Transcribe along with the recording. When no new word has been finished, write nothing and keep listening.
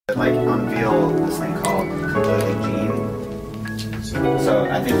like unveil this thing called Completely Gene. So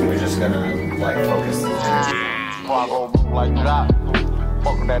I think he was just gonna like focus his energy. Like that.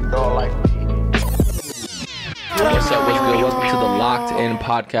 Fuck that door like. What's up? What's good? Welcome to the Locked In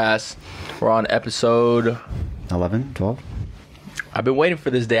podcast. We're on episode 11, 12? I've been waiting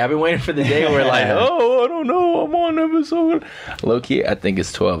for this day. I've been waiting for the day where like, oh, I don't know. I'm on episode. Low key, I think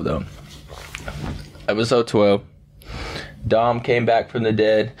it's 12 though. Episode 12. Dom came back from the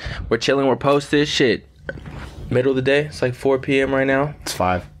dead. We're chilling. We're posted. Shit. Middle of the day. It's like 4 p.m. right now. It's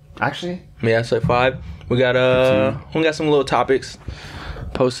 5. Actually? Yeah, it's like 5. We got some little topics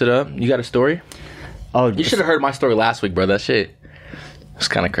posted up. You got a story? Oh, You should have heard my story last week, bro. That shit. It's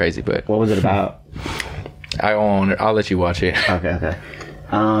kind of crazy, but what was it about? I'll let you watch it. Okay.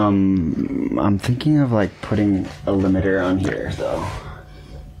 I'm thinking of like putting a limiter on here though.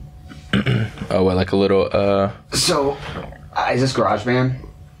 Oh, well, like a little So, is this GarageBand?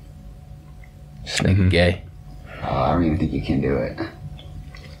 Snake gay. I don't even think you can do it.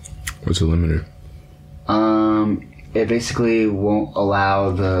 What's a limiter? It basically won't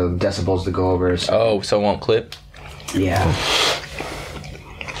allow the decibels to go over. So, Oh, so it won't clip? yeah.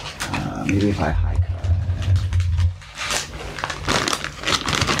 Maybe if I high cut.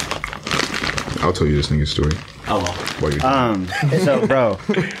 I'll tell you this nigga's story. Oh well. While you're So, bro,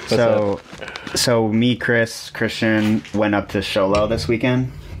 so me, Christian went up to Sholo this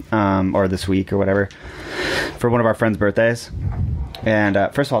weekend, or this week or whatever, for one of our friends' birthdays. And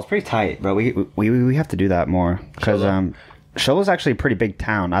first of all, it's pretty tight, bro. We have to do that more because Sholo's actually a pretty big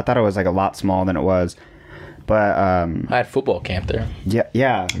town. I thought it was like a lot smaller than it was, but I had football camp there.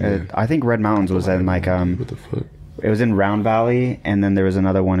 yeah. I think Red Mountains was in like what the fuck? it was in Round Valley, and then there was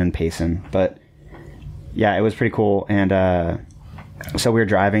another one in Payson, but. Yeah, it was pretty cool, and so we were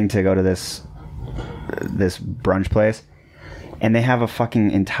driving to go to this brunch place, and they have a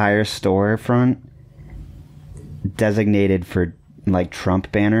fucking entire storefront designated for like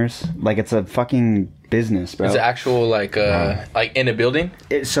Trump banners. Like it's a fucking business, bro. It's actual like in a building.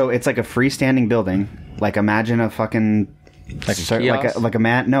 So it's like a freestanding building. Like imagine a fucking Like a kiosk?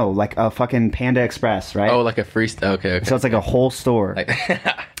 like a fucking Panda Express, right? Oh, like a free. Okay. So it's like a whole store. Like,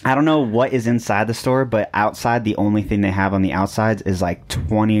 I don't know what is inside the store, but outside, the only thing they have on the outsides is like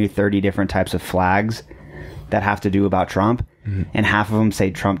 20 or 30 different types of flags that have to do about Trump. Mm-hmm. And half of them say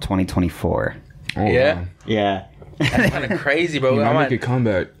Trump 2024. Oh, yeah. wow. Yeah. That's kind of crazy, bro. He might make a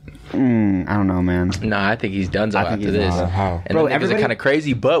comeback. I don't know, man. Nah, I think he's done I think after he's this. not. How? And Bro, the niggas are kind of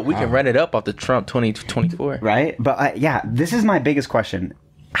crazy, but we can run it up off the Trump 2024. Right? But yeah, this is my biggest question.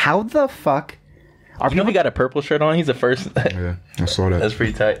 How the fuck are You know people... he got a purple shirt on? He's the first. Yeah, I saw that. That's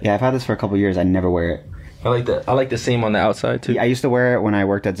pretty tight. Yeah, I've had this for a couple years. I never wear it. I like the seam on the outside too. I used to wear it when I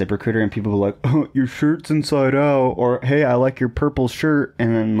worked at ZipRecruiter, and people were like, "Oh, your shirt's inside out," or "Hey, I like your purple shirt,"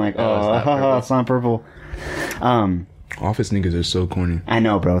 and then like, "Oh, it's not purple." Office niggas are so corny. I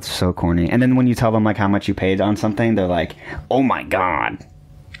know, bro. It's so corny. And then when you tell them like how much you paid on something, they're like, "Oh my god!"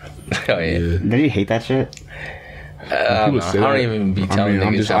 Oh yeah. Did you hate that shit? I don't even be telling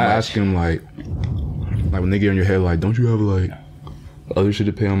niggas how I much. ask him like when they get on your head, like, don't you have like other shit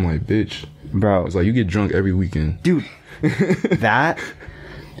to pay? I'm like, bitch. Bro, It's like you get drunk every weekend. dude, that,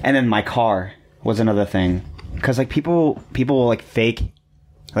 and then my car was another thing, because like people will like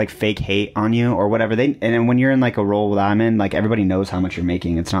fake hate on you or whatever. And then when you're in like a role that I'm in, like everybody knows how much you're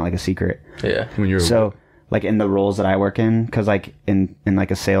making. It's not like a secret. Yeah. When you're So like in the roles that I work in, because like in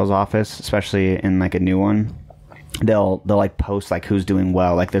like a sales office, especially in like a new one, they'll like post like who's doing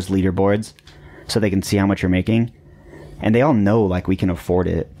well, like there's leaderboards, so they can see how much you're making. And they all know like we can afford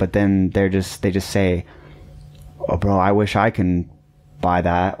it, but then they just say, "Oh, bro, I wish I can buy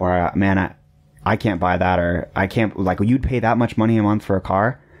that," or "Man, I can't buy that," or "I can't like you'd pay that much money a month for a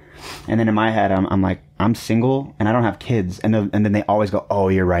car." And then in my head, I'm like, I'm single and I don't have kids, and then they always go, "Oh,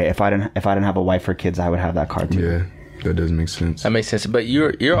 you're right. If I didn't have a wife or kids, I would have that car too." Yeah, that doesn't make sense. That makes sense. But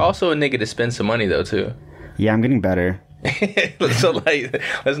you're also a nigga to spend some money though too. Yeah, I'm getting better. So like,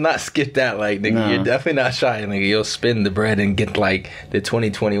 let's not skip that. Like, nigga, No. you're definitely not shy. Nigga, you'll spend the bread and get like the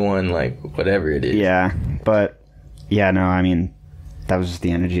 2021, like whatever it is. Yeah, but yeah, no, I mean, that was just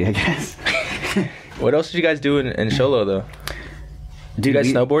the energy, I guess. What else did you guys do in Sholo though? Dude, You guys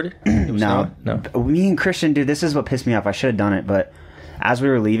snowboarded? It was No, snowing? No. Me and Christian, dude, this is what pissed me off. I should have done it, but as we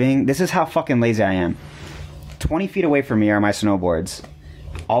were leaving, this is how fucking lazy I am. 20 feet away from me are my snowboards.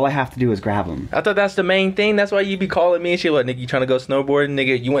 All I have to do is grab them. I thought that's the main thing. That's why you be calling me and shit. Like, nigga, you trying to go snowboarding?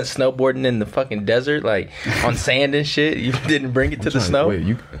 Nigga, you went snowboarding in the fucking desert, like on sand and shit. You didn't bring it to the snow. Wait,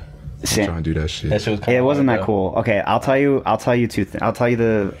 you Sa- trying to do that shit? That shit was kinda It wasn't hard, that though. cool. Okay, I'll tell you two things. I'll tell you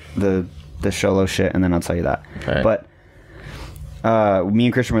the Sholo shit, and then I'll tell you that. Alright. But me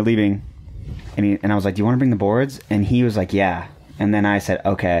and Christian were leaving, and I was like, "Do you want to bring the boards?" And he was like, "Yeah." And then I said,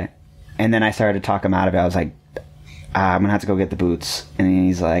 "Okay." And then I started to talk him out of it. I was like, "I'm gonna have to go get the boots." And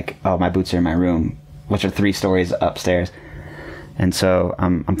he's like, "Oh, my boots are in my room, which are 3 stories upstairs." And so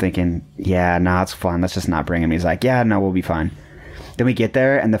I'm thinking, "Yeah, no, it's fine. Let's just not bring him." He's like, "Yeah, no, we'll be fine." Then we get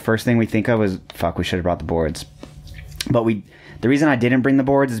there, and the first thing we think of is, "Fuck, we should have brought the boards." But the reason I didn't bring the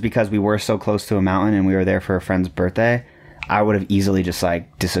boards is because we were so close to a mountain, and we were there for a friend's birthday. I would have easily just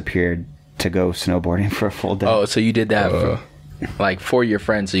like disappeared to go snowboarding for a full day. Oh, so you did that for your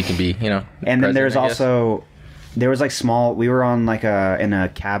friends, so you can be, And then there's also. there was like small. We were on like in a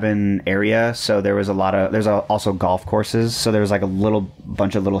cabin area, so there was also golf courses. So there was like a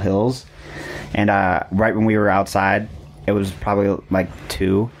bunch of little hills, and right when we were outside, it was probably like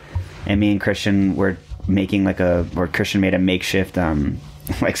 2, and me and Christian were making Christian made a makeshift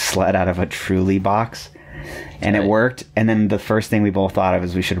like sled out of a Truly box. And it worked. And then the first thing we both thought of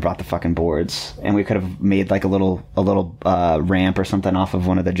is we should have brought the fucking boards, and we could have made like a little ramp or something off of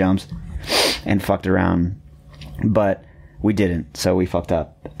one of the jumps and fucked around. But we didn't, so we fucked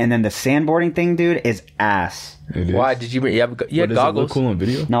up. And then the sandboarding thing, dude, is ass. It is. Why did you had Does it goggles? look cool on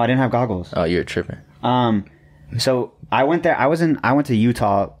video? No, I didn't have goggles. Oh, you're tripping. So I went there. I went to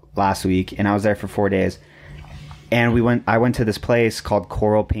Utah last week, and I was there for 4 days. And I went to this place called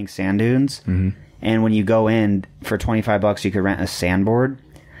Coral Pink Sand Dunes. Mm-hmm. And when you go in for $25, you could rent a sandboard.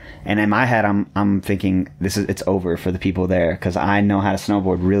 And in my head, I'm thinking it's over for the people there, because I know how to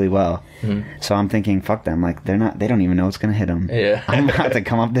snowboard really well. Mm-hmm. So I'm thinking, fuck them. Like they don't even know what's gonna hit them. Yeah, I'm about to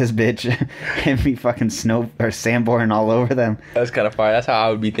come up this bitch and be fucking sandboarding all over them. That's kind of fire. That's how I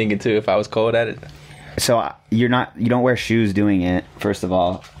would be thinking too if I was cold at it. So you don't wear shoes doing it, first of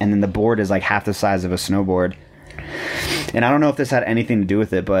all, and then the board is like half the size of a snowboard. And I don't know if this had anything to do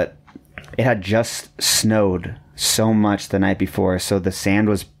with it, but it had just snowed so much the night before, so the sand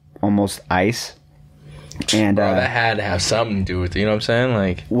was almost ice. And bro, that had to have something to do with it. You know what I'm saying?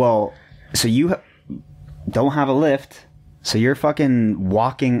 Like, well, so you don't have a lift, so you're fucking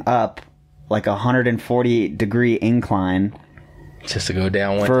walking up like a 140-degree incline just to go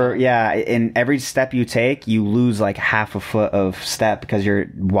down one for time. Yeah. And every step you take, you lose like half a foot of step because you're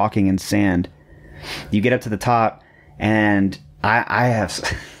walking in sand. You get up to the top, and I have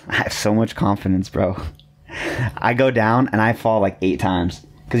so much confidence, bro. I go down and I fall like 8 times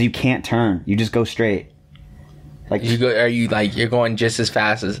because you can't turn. You just go straight. Like you're going just as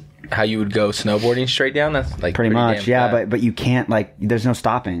fast as how you would go snowboarding straight down? That's like pretty much, yeah. flat. But you can't, like, there's no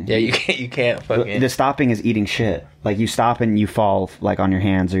stopping. Yeah, you can't fucking. The stopping is eating shit. Like, you stop and you fall like on your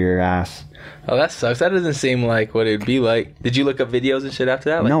hands or your ass. Oh, that sucks. That doesn't seem like what it'd be like. Did you look up videos and shit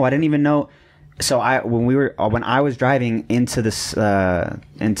after that? Like, no, I didn't even know. So when I was driving into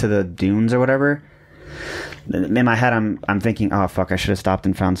the dunes or whatever, in my head I'm thinking, oh fuck, I should have stopped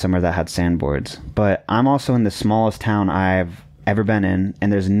and found somewhere that had sandboards. But I'm also in the smallest town I've ever been in,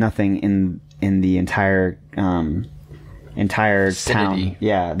 and there's nothing in the entire vicinity. town.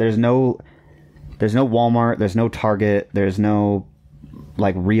 Yeah, there's no Walmart, there's no Target, there's no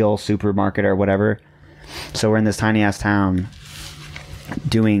like real supermarket or whatever. So we're in this tiny ass town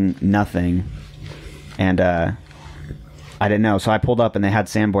doing nothing. And I didn't know, so I pulled up and they had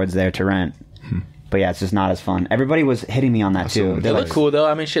sandboards there to rent. But yeah, it's just not as fun. Everybody was hitting me on that too. They look cool though.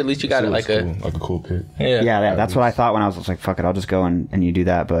 I mean, shit, at least you got it like a cool pit. Yeah. That's what I thought when I was like, fuck it, I'll just go and you do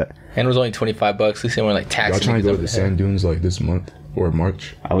that. But and it was only $25. At least they weren't like taxing. Y'all trying to go to the sand dunes like this month or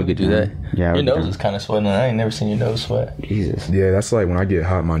March? I would do that. Yeah, your nose is kind of sweating. I ain't never seen your nose sweat. Jesus. Yeah, that's like when I get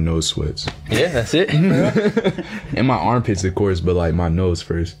hot, my nose sweats. Yeah, that's it. And my armpits, of course, but like my nose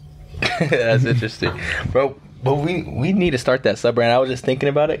first. That's interesting, bro. But we need to start that sub brand. I was just thinking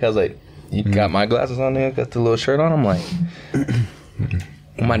about it because like you got my glasses on there, got the little shirt on. I'm like,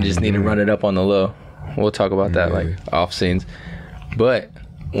 we might just need to run it up on the low. We'll talk about that like off scenes. But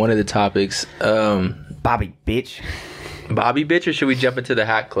one of the topics, Bobby bitch, or should we jump into the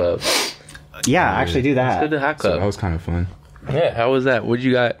hat club? Yeah, actually do that. Let's do the hat club. So that was kind of fun. Yeah, how was that? What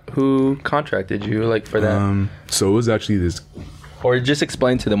you got? Who contracted you like for that? So it was actually this. Or just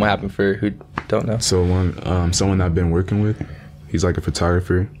explain to them what happened for who don't know. So someone I've been working with, he's like a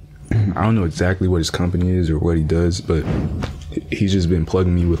photographer. I don't know exactly what his company is or what he does, but he's just been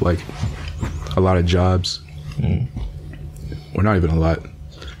plugging me with like a lot of jobs. Or not even a lot,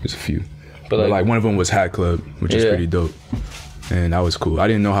 just a few. But like one of them was Hat Club, which is pretty dope, and that was cool. I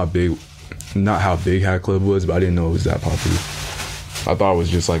didn't know not how big Hat Club was, but I didn't know it was that popular. I thought it was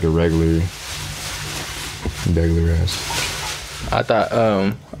just like a regular ass. I thought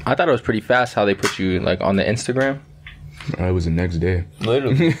it was pretty fast how they put you like on the Instagram. It was the next day.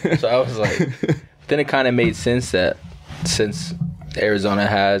 Literally. So I was like, then it kind of made sense that since Arizona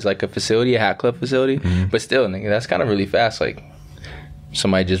has like a facility, a hat club facility, but still, nigga, that's kind of really fast. Like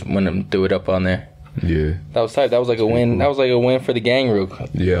somebody just went and threw it up on there. Yeah. That was tight. That was like a win. cool. That was like a win for the gang, real quick.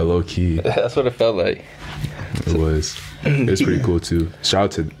 Yeah, low key. That's what it felt like. It was. It's pretty cool too.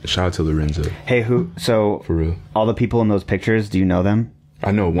 Shout out to Lorenzo, Hey, so for real. all the people in those pictures, do you know them?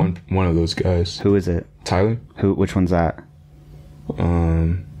 I know one of those guys. Who is it? Tyler? Which one's that?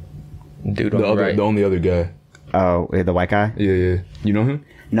 Dude on the right. The only other guy. Oh, the white guy? Yeah. You know him?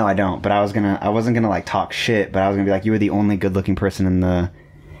 No, I don't. But I wasn't gonna like talk shit. But I was gonna be like, you were the only good-looking person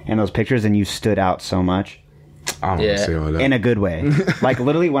in those pictures, and you stood out so much I don't want Yeah. to say all that. in a good way. Like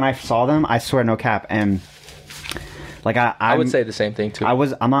literally, when I saw them, I swear, no cap, and like I would say the same thing too.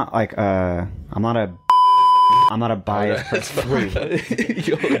 I'm not a biased person.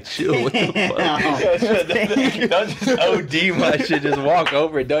 Yo, chill. What the fuck? Don't just OD my shit. Just walk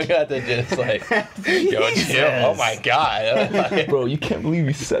over it. Don't have to just like, yo, chill. Oh my god. Like, Bro, you can't believe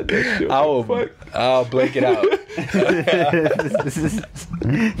you said that shit. I'll blank it out.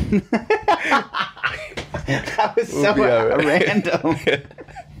 That was so We'll be all right. random.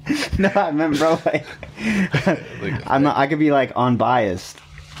 No, I meant, bro. Like, I could be like unbiased.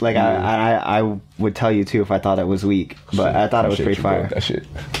 Like I would tell you too if I thought it was weak, but I thought it was Shit, pretty you broke fire. That shit.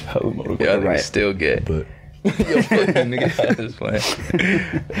 Hella motivated. Yeah, I think Right. it's still good. But Nigga, I was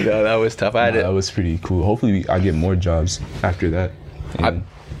playing. No, that was tough. I had that it. was pretty cool. Hopefully, I get more jobs after that. And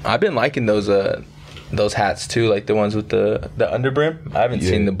I've been liking those hats too, like the ones with the underbrim. I haven't Yeah.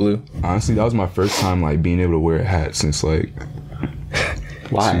 seen the blue. honestly, that was my first time like being able to wear a hat since like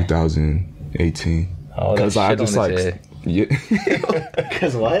Why? 2018. Oh, that shit I on just his like head. yeah.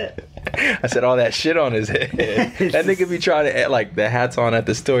 Because what? I said all that shit on his head. That nigga be trying to like the hats on at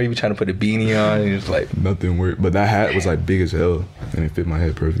the store. He be trying to put a beanie on. And he was like, Nothing worked. But that hat was like big as hell and it fit my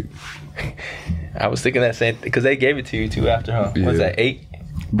head perfect. I was thinking that same because they gave it to you too after, huh? Yeah. What's that 8?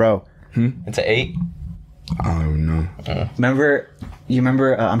 Bro, It's an 8. I don't know. you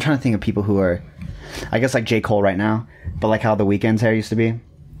remember? I'm trying to think of people who are, I guess like J. Cole right now, but like how the Weeknd's hair used to be.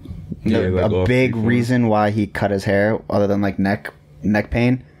 Yeah, like A off big freeform. reason why he cut his hair, other than like neck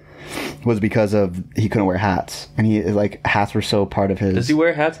pain, was because of he couldn't wear hats, and he like hats were so part of his. Does he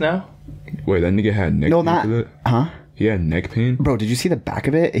wear hats now? Wait, that nigga had neck No, pain not for that? huh? He had neck pain? Bro, did you see the back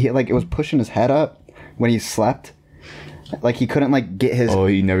of it? He like it was pushing his head up when he slept. Like he couldn't like get his. Oh,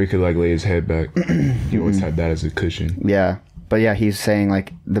 he never could like lay his head back. He always had that as a cushion. Yeah, but yeah, he's saying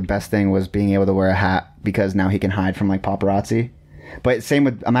like the best thing was being able to wear a hat because now he can hide from like paparazzi. But same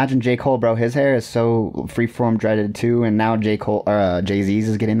with imagine J. Cole, bro. His hair is so freeform dreaded too, and now Jay Z's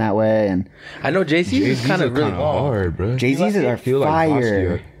is getting that way, and I know JC is Jay-Z's kind are of really kinda long. hard, bro. Jay Z's are feel like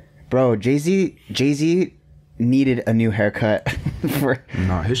fire, Basquiat. bro. Jay Z needed a new haircut for.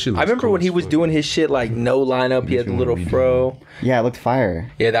 Nah, his shit I looks remember cool when he as was fuck. doing his shit like no lineup. He If had the you little wanna redo fro. Yeah, it looked fire.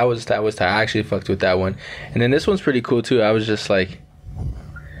 Yeah, that was tight. I actually fucked with that one. And then this one's pretty cool too. I was just like,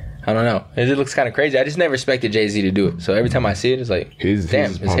 I don't know. It just looks kind of crazy. I just never expected Jay-Z to do it. So every time I see it, it's like, His damn,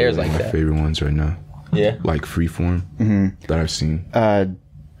 is his probably hair's one like of my that. favorite ones right now. Yeah. Like freeform that I've seen.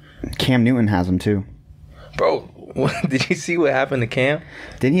 Cam Newton has them too. Bro, did you see what happened to Cam?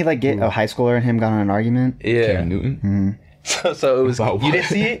 Didn't he like get a high schooler and him got in an argument? Yeah. Cam Newton. So it was, About you didn't what?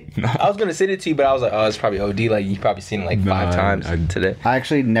 see it? No. I was going to send it to you, but I was like, oh, it's probably OD. Like, you probably seen it like Nah, 5 times I- today. I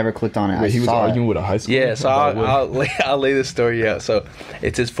actually never clicked on it. I Wait, he was saw arguing it. with a high school. Yeah, so About what? I'll lay the story out. So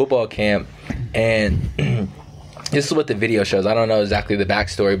it's his football camp, and this is what the video shows. I don't know exactly the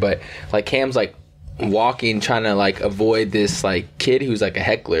backstory, but like Cam's like walking, trying to like avoid this like kid who's like a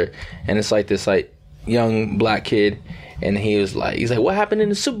heckler, and it's like this like young black kid. And he's like, what happened in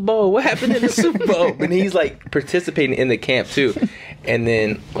the Super Bowl? What happened in the Super Bowl? And he's like participating in the camp too. And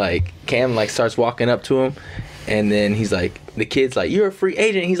then like Cam like starts walking up to him, and then he's like, the kid's like, you're a free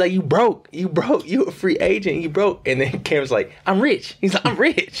agent. He's like, you broke, you a free agent, you broke. And then Cam's like, I'm rich. He's like, I'm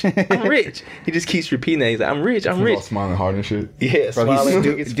rich. He just keeps repeating that. He's like, I'm rich. He's all smiling hard and shit. Yeah, Bro, smiling,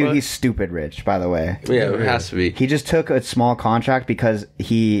 he's dude, he's stupid rich, by the way. yeah, it has to be. He just took a small contract because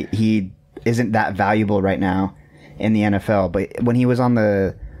he isn't that valuable right now in the NFL. But when he was on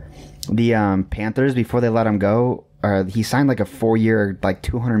the Panthers before they let him go, he signed like a 4-year, like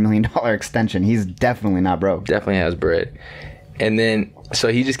 $200 million extension. He's definitely not broke. Definitely has bread. And then so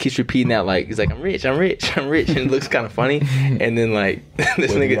he just keeps repeating that, like he's like, I'm rich, and it looks kind of funny. And then like this Wait, did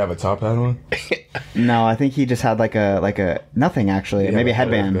he nigga, have a top hat on? No, I think he just had like a nothing actually, maybe a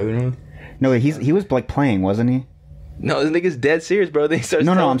headband. Feather on? No, he was like playing, wasn't he? no, this nigga's dead serious, bro. Then he starts.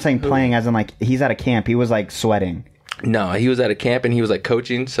 No, telling- I'm saying playing as in like he's at a camp. He was like sweating. No, he was at a camp and he was like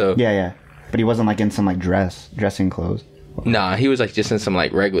coaching. So Yeah. But he wasn't like in some like dressing clothes. nah, he was like just in some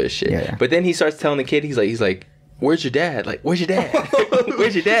like regular shit. Yeah. But then he starts telling the kid, he's like, where's your dad? Like, where's your dad?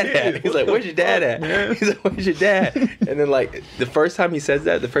 Where's your dad at? He's like, where's your dad at? He's like, where's your dad? And then like the first time he says,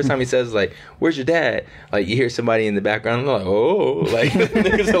 like, where's your dad? Like you hear somebody in the background, they're like, oh, like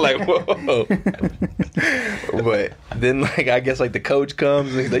niggas are like, whoa. But then like I guess like the coach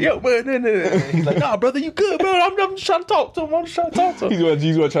comes and he's like, yo, man, no. He's like, nah, brother, you good, bro? I'm just trying to talk to him.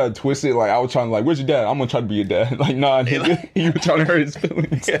 He's gonna try to twist it. Like I was trying to like, where's your dad? I'm gonna try to be your dad. Like nah, nigga, you were trying to hurt his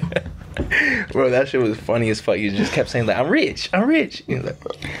feelings. Bro, that shit was funny as fuck. You just kept saying like, I'm rich. He's like,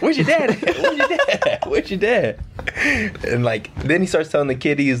 where's your dad? Where's your dad? And like then he starts telling the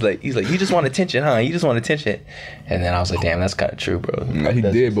kid, he's like, you just want attention, huh? You just want attention. And then I was like, damn, that's kind of true, bro. Nah, he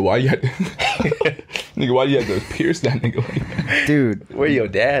did, but why you had to nigga, why you had to pierce that nigga like that? Dude, where your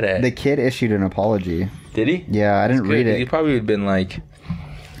dad at? the kid issued an apology. Did he? Yeah, I didn't read it. He probably would have been like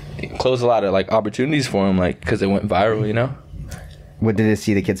closed a lot of like opportunities for him, like because it went viral, you know. What, did it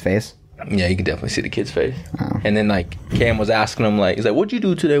see the kid's face? Yeah, you can definitely see the kid's face. Oh. And then like Cam was asking him like, he's like, what'd you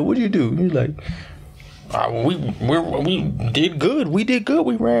do today? What'd you do? He's like, we did good. We did good.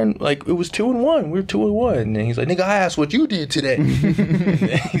 We ran like it was 2-1. We were 2-1. And then he's like, nigga, I asked what you did today.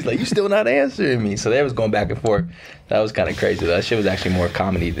 He's like, you still not answering me. So they was going back and forth. That was kind of crazy. That shit was actually more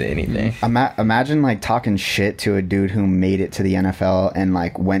comedy than anything. Imagine like talking shit to a dude who made it to the NFL and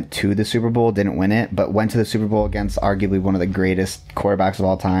like went to the Super Bowl, didn't win it, but went to the Super Bowl against arguably one of the greatest quarterbacks of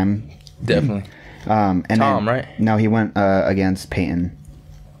all time. Definitely. And Tom, then, right? No, he went against Peyton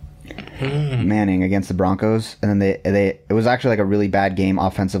Manning against the Broncos, and then they it was actually like a really bad game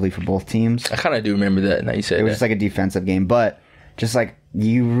offensively for both teams. I kind of do remember that. Now you said It was that. just like a defensive game, but just like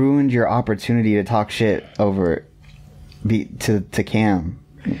you ruined your opportunity to talk shit over to Cam.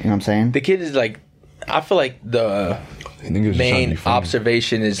 You know what I'm saying? The kid is like, I feel like the main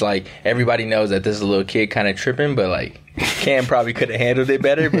observation is like everybody knows that this is a little kid kind of tripping, but like Cam probably could have handled it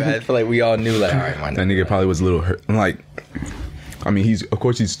better. But I feel like we all knew like, all right, my that nigga probably was a little hurt. Like, I mean, he's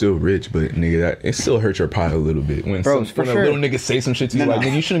still rich, but nigga, that it still hurts your pride a little bit when Bro, when for a sure. little nigga say some shit to you like,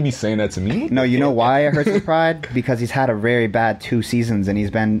 man, you shouldn't be saying that to me. No, you know why it hurts his pride? Because he's had a very bad 2 seasons, and he's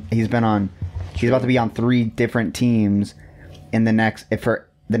about to be on 3 different teams in the next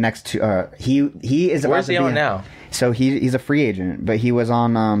 2. He is. Where's he on now? So he's a free agent, but he was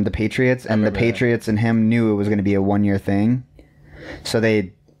on the Patriots, and the Patriots and him knew it was going to be a 1-year thing. So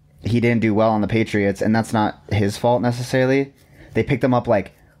he didn't do well on the Patriots, and that's not his fault necessarily. They picked him up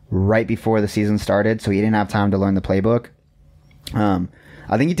like right before the season started, so he didn't have time to learn the playbook. I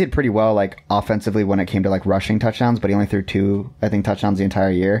think he did pretty well like offensively when it came to like rushing touchdowns, but he only threw 2 touchdowns the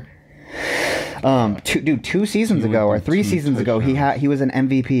entire year. 2 seasons ago or 3 seasons ago, he was an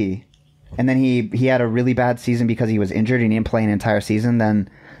MVP, and then he had a really bad season because he was injured and he didn't play an entire season. Then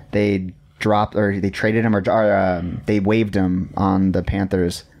they traded him or they waived him on the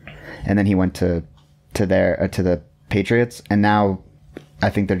Panthers, and then he went to the Patriots, and now I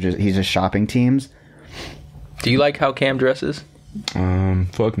think he's just shopping teams. Do you like how Cam dresses?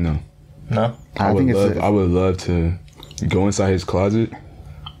 Fuck no. No. I would love to go inside his closet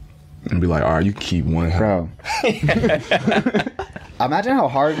and be like, all right, you keep one. Bro. Imagine how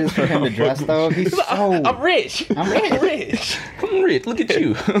hard it is for him to dress, though. He's so... I'm rich. I'm rich. I'm rich. Look at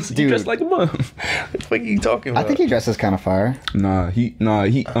you. You dress like a bum. What the fuck are you talking about? I think he dresses kind of fire.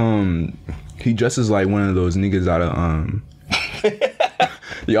 He dresses like one of those niggas out of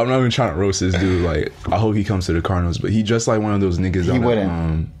yeah, I'm not even trying to roast this dude. Like, I hope he comes to the Cardinals, but he dressed like one of those niggas. He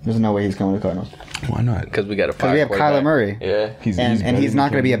wouldn't. There's no way he's coming to the Cardinals. Why not? Because we got a we have Kyler Murray. Yeah, he's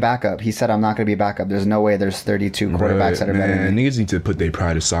not going to be a backup. He said, "I'm not going to be a backup." There's no way. There's 32 quarterbacks that are better than me. Niggas need to put their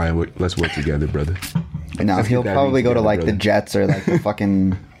pride aside. Let's work together, brother. No, he'll probably go to like the Jets or like the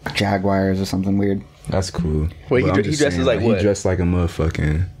fucking Jaguars or something weird. That's cool. Wait, he dresses like what? He dressed like a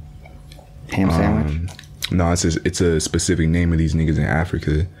motherfucking ham sandwich. No, it's a specific name of these niggas in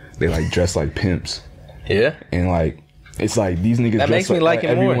Africa. They like dress like pimps. Yeah, and like it's like these niggas. That makes me like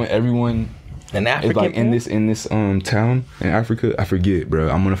it more. Everyone. An African like in this town in Africa. I forget, bro.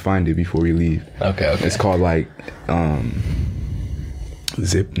 I'm gonna find it before we leave. Okay. It's called like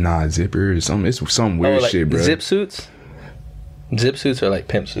zipper or something. It's some weird shit, bro. Zip suits. Zip suits are like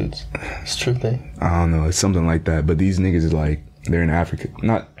pimp suits. It's a true thing. I don't know. It's something like that. But these niggas is like they're in Africa.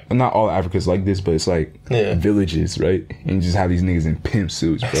 Not all Africa's like this, but it's like villages, right? And you just have these niggas in pimp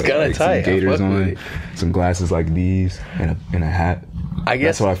suits, bro. It's kind of like tight. Some gaiters on, some glasses like these, and a hat. I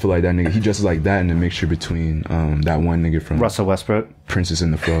guess That's why I feel like that nigga. He dresses like that in the mixture between that one nigga from Russell Westbrook. Princess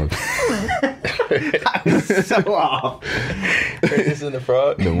and the Frog. So off. Princess and the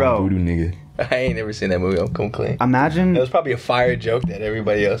Frog. The one Bro. voodoo nigga. I ain't never seen that movie. I'm come clean. Imagine. It was probably a fire joke that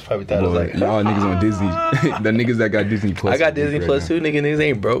everybody else probably thought was Boy, like. y'all niggas on Disney. The niggas that got Disney Plus. I got are big Disney right Plus now. too, nigga. Niggas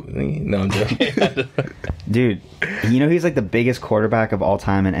ain't broke. No, I'm joking. Dude, you know he's like the biggest quarterback of all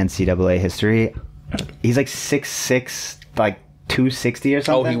time in NCAA history. He's like 6'6", like 260 or Oh,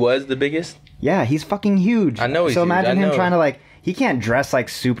 something. he was the biggest? Yeah, he's fucking huge. I know he's So huge. imagine I him know. trying to like, he can't dress like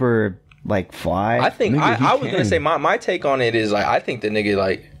super like fly. I think Nigga, he I was gonna can. say my take on it is like I think the nigga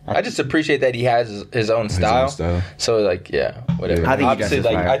like I just appreciate that he has his own style. style. So like yeah, whatever. Yeah. I think he Obviously, dresses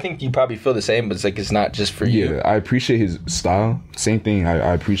like fire. I think you probably feel the same, but it's like it's not just for you. Yeah, I appreciate his style. Same thing.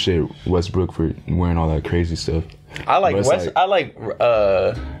 I appreciate Westbrook for wearing all that crazy stuff. I like But it's West. like- I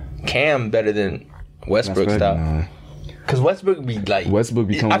like Cam better than Westbrook Westbrook? style. Because Westbrook be like Westbrook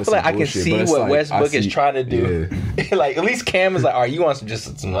be coming I with feel like some I can bullshit, see but it's what like, I Westbrook is see- trying to do. Like at least Cam is like, all right, you want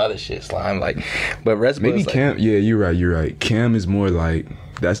some other shit, Slime. Like, but Westbrook Maybe is like, Cam. Yeah, you're right. Cam is more like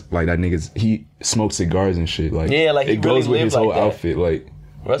that's like that nigga's. He smokes cigars and shit. Like Yeah, like, he it goes really with his live whole like that. outfit. Like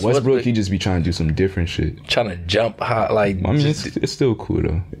Westbrook, he just be trying to do some different shit. trying to jump high. Like I mean, just- it's still cool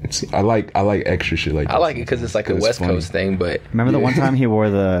though. I like extra shit like. I like it because it's like a It's West funny. Coast thing, but Remember the one time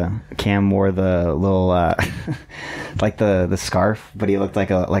Cam wore the little like the scarf, but he looked like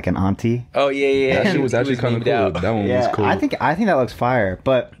an auntie. oh yeah. That shit was He actually kind of memed cool. out. That one Yeah, was cool. I think that looks fire.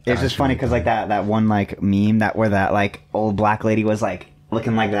 But it's just funny because like that one like meme where that like old black lady was like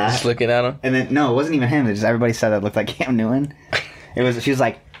looking like that, Just looking at him. and then no, it wasn't even him. It just everybody said it looked like Cam Newton. She was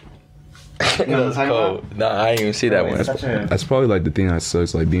like, That know what was I'm talking cold. No, I didn't even see that It's one. such a- That's probably like the thing that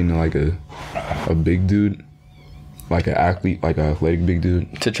sucks. Like being like a big dude, like an athlete, like an athletic big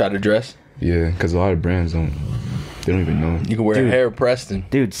dude. To try to dress, Yeah, because a lot of brands don't even know. you can wear hair Preston.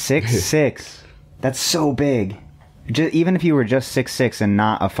 dude 6'6". That's so big. Even if you were just 6'6" and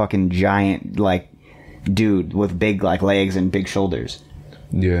not a fucking giant like dude with big like legs and big shoulders.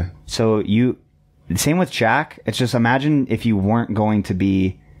 Yeah, So same with Shaq. It's just imagine if you weren't going to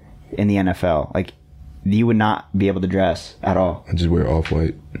be in the NFL, like you would not be able to dress at all. I just wear off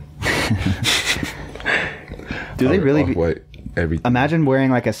white. Do they really? off white everything? Imagine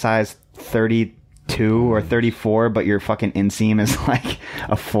wearing like a size 32 or 34, but your fucking inseam is like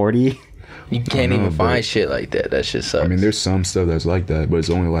a 40. You can't know, even but- find shit like that. That shit sucks. I mean, there's some stuff that's like that, but it's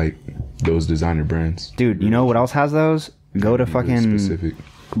only like those designer brands. Dude, you know what else has those? Go to Very fucking specific.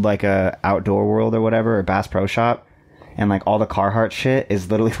 like a Outdoor World or whatever, or Bass Pro Shop, and like all the Carhartt shit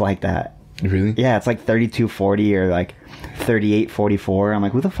is literally like that. Really? Yeah, it's like 32.40 or like 38.44. I'm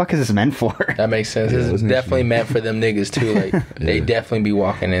like, who the fuck is this meant for? that makes sense. Yeah, This is wasn't it definitely funny? meant for them niggas too. Like they Yeah. definitely be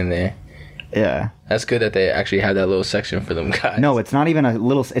walking in there. Yeah. That's good that they actually have that little section for them guys. No, it's not even a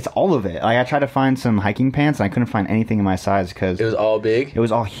little. It's all of it. Like I tried to find some hiking pants and I couldn't find anything in my size because it was all big. it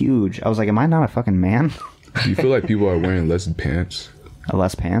was all huge. I was like, am I not a fucking man? Do you feel like people are wearing less pants?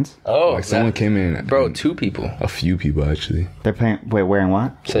 Less pants? Oh, Like someone came in, bro, 2 people. A few people actually. They're wearing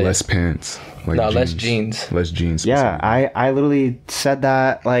what? Say Less pants. Like No, less jeans. Less jeans. Yeah, specifically. I literally said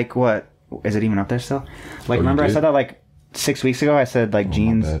that like what is it even up there still? Like you remember I did? said that like 6 weeks ago. I said like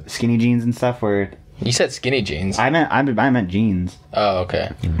jeans, bad. skinny jeans and stuff. Where You said skinny jeans. I meant jeans, Oh,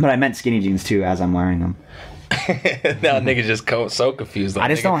 okay. but I meant skinny jeans too as I'm wearing them. Now niggas just so confused. Like, I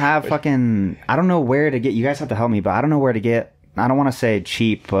just nigga, don't have fucking. I don't know where to get. You guys have to help me, but I don't know where to get. I don't want to say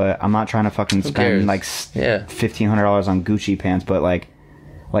cheap, but I'm not trying to fucking cares? spend like Yeah. $1,500 on Gucci pants, but like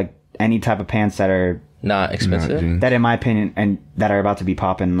any type of pants that are not Not expensive. jeans. that, in my opinion, and that are about to be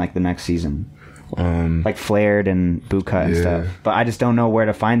popping like the next season, like flared and boot cut and Yeah. stuff. But I just don't know where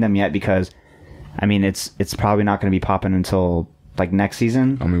to find them yet because, I mean, it's probably not going to be popping until like next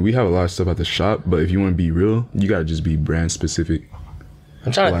season. I mean, we have a lot of stuff at the shop, but if you want to be real, you gotta just be brand specific.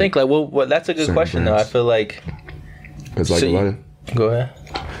 I'm trying to Like, think. Like, what? That's a good certain question though. I brands. feel like. Cause like So a you- lot of Go ahead.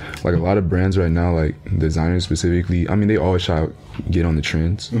 like a lot of brands right now, like designers specifically. I mean, they always try to get on the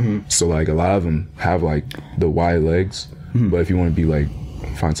trends. So like a lot of them have like the wide legs, but if you want to be like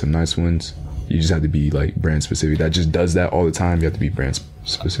find some nice ones, you just have to be like brand specific. That just does that all the time. You have to be brand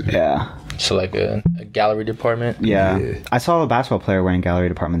specific. Yeah. So like a gallery department. Yeah. Yeah. I saw a basketball player wearing gallery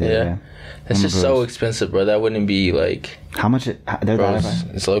department the other Yeah. day. That's just so expensive, bro. That wouldn't be like. How much? They're Bro, that it's,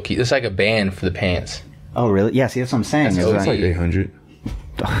 it's low key. It's like a band for the pants. Oh, really? Yeah, see, that's what I'm saying. That's is OG. It's like- like 800.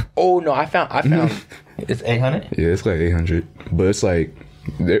 Oh no, I found. It's 800. Yeah, it's like 800. But it's like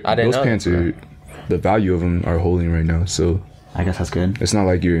I didn't those know pants that, are the value of them are holding right now. So I guess that's good. it's not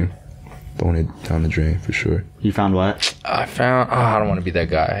like you're throwing it down the drain for sure. You found what? I found. Oh, I don't want to be that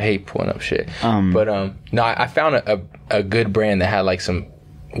guy. I hate pulling up shit. But no, I found a good brand that had like some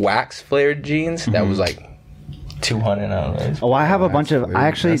wax flared jeans that was like $200. Oh, I have a bunch of. I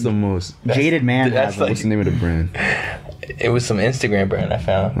actually That's the most. Jaded Man that's has them. What's the name of the brand? It was some Instagram brand I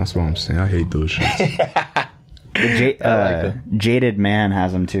found. That's what I'm saying. I hate those shits. Jaded Man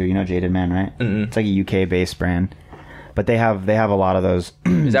has them too. You know Jaded Man, right? It's like a UK based brand, but they have a lot of those.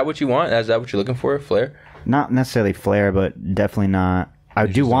 Is that what you want? Is that what you're looking for? Flare? Not necessarily flare, but definitely not. I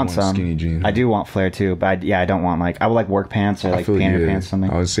do just want don't want some. skinny jeans. I do want flare too, but I don't want like I would like work pants or like painter pants or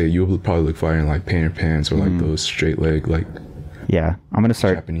something. I would say you would probably look fire in like painter pants or like those straight leg like Yeah, I'm gonna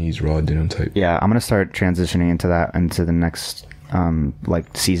start. Japanese raw denim type. Yeah, I'm gonna start transitioning into the next like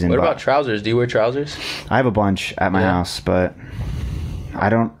season. What but about trousers? Do you wear trousers? I have a bunch at my house, but I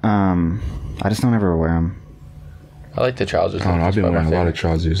don't. I just don't ever wear them. I like the trousers. I don't know. I've been wearing a lot of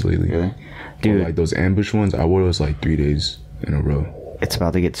trousers lately. Really? Dude, Dude. like those ambush ones. I wore those like 3 days in a row. It's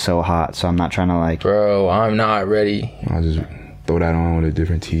about to get so hot, so I'm not trying to like. Bro, I'm not ready. I'll just throw that on with a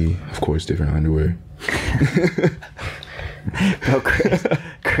different tee. Of course, different underwear. Bro,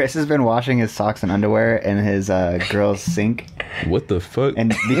 Chris has been washing his socks and underwear in his girl's sink, What the fuck? and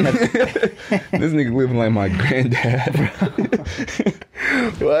because This nigga living like my granddad.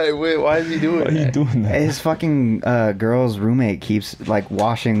 Why is he doing Why are you doing that? his fucking girl's roommate keeps like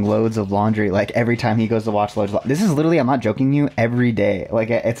washing loads of laundry like every time he goes to wash loads. This is literally, I'm not joking you, every day. Like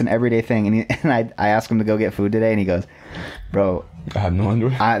it's an everyday thing. And I asked him to go get food today, and he goes, "Bro, I have no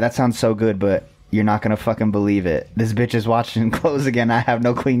underwear. that sounds so good, but you're not gonna fucking believe it. This bitch is washing clothes again. I have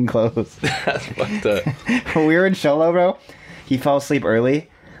no clean clothes." That's fucked up. When we were in Sholo, bro, he fell asleep early,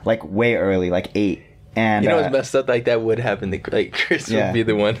 like way early, like 8. And You know what's messed up? Like that would happen. Like Chris Yeah. would be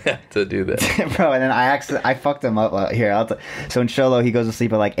the one that to do that. bro, and then I fucked him up here. So in Sholo, he goes to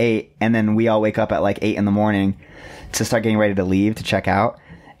sleep at like 8, and then we all wake up at like 8 in the morning to start getting ready to leave to check out.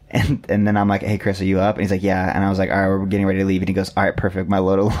 And then I'm like, "Hey Chris, are you up?" And he's like, "Yeah." And I was like, "All right, we're getting ready to leave." And he goes, "All right, perfect. My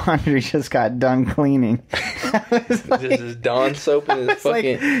load of laundry just got done cleaning." I was like, This is Dawn soap and his it's like,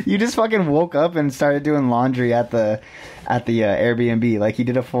 fucking. you just fucking woke up and started doing laundry at the Airbnb. Like he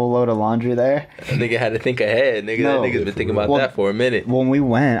did a full load of laundry there. Nigga had to think ahead. Nigga, No. that nigga's been thinking about Well, that for a minute. When we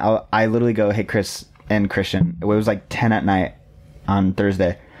went, I literally go, "Hey Chris and Christian." It was like 10 at night on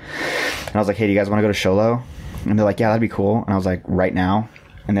Thursday, and I was like, "Hey, do you guys want to go to Sholo?" And they're like, "Yeah, that'd be cool." And I was like, "Right now?"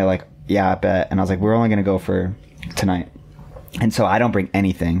 And they're like, "Yeah, I bet." And I was like, "We're only gonna go for tonight." And so I don't bring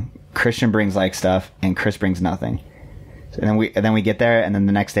anything. Christian brings like stuff, and Chris brings nothing. And then we get there, and then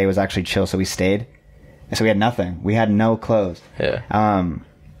the next day was actually chill, so we stayed. And so we had nothing. We had no clothes. Yeah.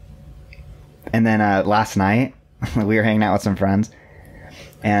 And then last night we were hanging out with some friends,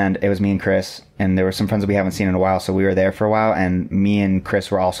 and it was me and Chris, and there were some friends that we haven't seen in a while, so we were there for a while. And me and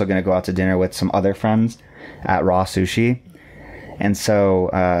Chris were also going to go out to dinner with some other friends at Raw Sushi. And so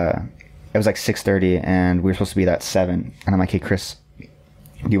it was like 6:30, and we were supposed to be there at 7. And I'm like, "Hey Chris, do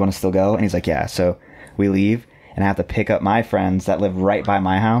you want to still go?" And he's like, "Yeah." So we leave, and I have to pick up my friends that live right by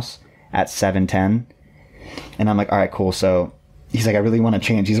my house at 7:10. And I'm like, "All right, cool." So he's like, "I really want to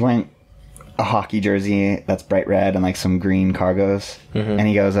change." He's wearing a hockey jersey that's bright red and like some green cargos. And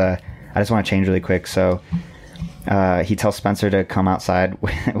he goes, "I just want to change really quick." So he tells Spencer to come outside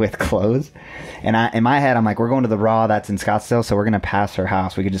with clothes. And in my head, I'm like, "We're going to the Raw that's in Scottsdale, so we're going to pass her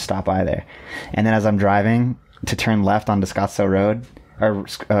house. We could just stop by there." And then as I'm driving to turn left onto Scottsdale Road, or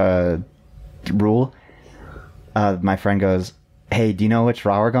Rule, my friend goes, "Hey, do you know which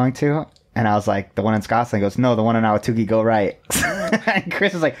Raw we're going to?" And I was like, "The one in Scottsdale." He goes, "No, the one in Awatuki, go right." And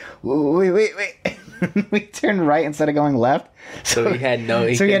Chris was like, "Wait." We turned right instead of going left. So he had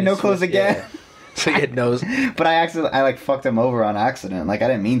no. So he had no couldn't clothes switch- again. yeah. So he had no. But I like fucked him over on accident. Like I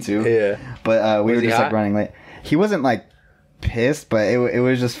didn't mean to. Yeah. But we Was were he just like hot? running late. He wasn't like pissed, but it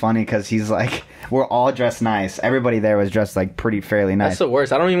was just funny because he's like, we're all dressed nice. Everybody there was dressed like pretty fairly nice. That's the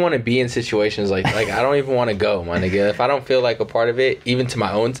worst. I don't even want to be in situations like I don't even want to go, my nigga. If I don't feel like a part of it, even to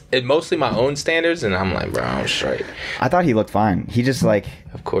my own, mostly my own standards, and I'm like, bro, I'm straight. I thought he looked fine. He just like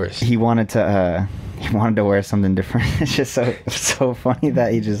Of course. he wanted to wear something different. It's just so funny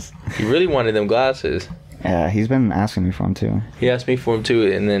that He really wanted them glasses. yeah, he's been asking me for them too. He asked me for them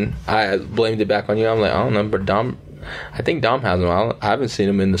too, and then I blamed it back on you. I'm like, I don't know, but I think Dom has them. I haven't seen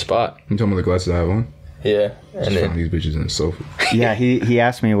them in the spot. You talking about the glasses I have on? Yeah, and Just found then these bitches in the sofa. Yeah, he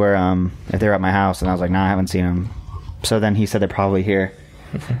asked me where if they're at my house, and I was like, "No, I haven't seen them." So then he said they're probably here.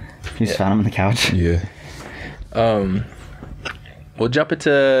 He just found them on the couch. Yeah. we'll jump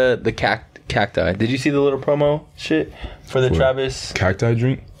into the cacti. Did you see the little promo shit for the For Travis? Cacti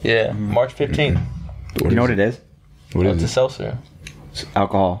drink? Yeah, March 15th. You know what it is? What It's is a it? seltzer. It's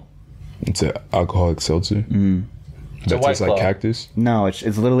alcohol. It's an alcoholic seltzer. Mm. That White tastes like Claw. cactus. No, it's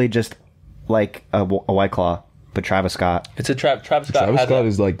literally just like a White Claw, but Travis Scott. It's a Travis Scott. Travis has Scott a-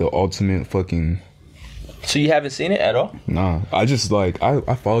 is like the ultimate fucking. So you haven't seen it at all? Nah, I just like I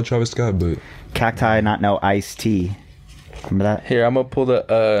follow Travis Scott, but Cacti, not no iced tea. Remember that? Here, I'm gonna pull the.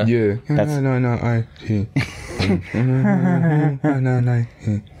 yeah, That's- no.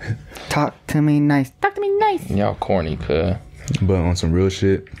 Talk to me nice. Talk to me nice. Y'all corny, cuz. But on some real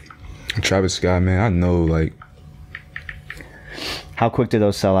shit, Travis Scott, man, I know like How quick do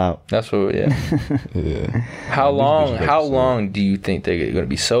those sell out? That's what. Yeah. yeah. How long? bitches How better long do you think they're gonna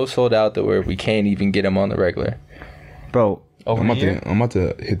be so sold out that where we can't even get them on the regular? Bro, Over I'm a year? about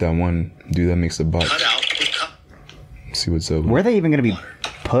to hit that one dude that makes the box. See what's up. where are they even going to be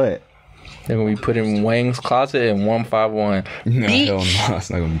put? They're gonna be put in Wang's closet in 151. No, hell no, it's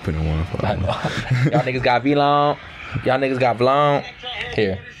not gonna be putting one. I know. Y'all niggas got V-Long. Y'all niggas got Blonde.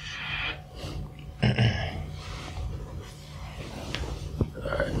 Here.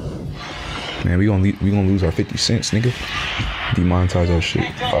 Man, we gonna lose our 50 cents, nigga. Demonetize our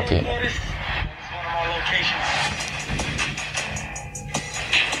shit. Fuck it.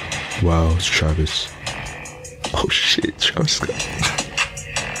 Wow, it's Travis. Oh shit, Travis Scott.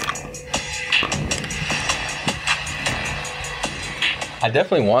 I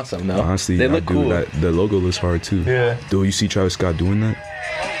definitely want some though. Honestly, they I look do. cool. The logo looks hard too. Yeah. Dude, you see Travis Scott doing that?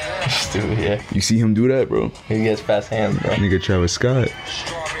 Dude, yeah. You see him do that, bro? He gets fast hands, bro. Nigga, Travis Scott.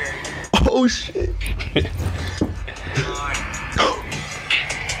 Oh shit.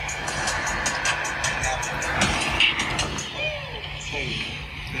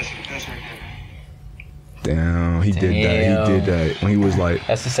 Damn, he did that. He did that when he was like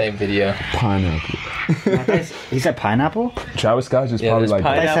That's the same video. pineapple. He said pineapple? Travis Scott's just Yeah, probably there's like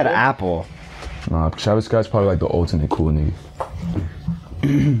I said Pineapple? apple. nah. Travis Scott's probably like the ultimate cool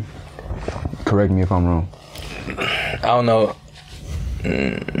nigga. Correct me if I'm wrong. I don't know.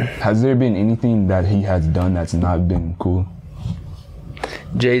 Has there been anything that he has done that's not been cool?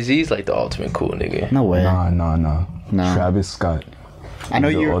 Jay-Z's like the ultimate cool nigga. No way. Nah. No. Travis Scott. I know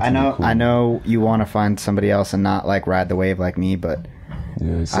He's the you. I know. ultimate cool. I know you want to find somebody else and not like ride the wave like me, but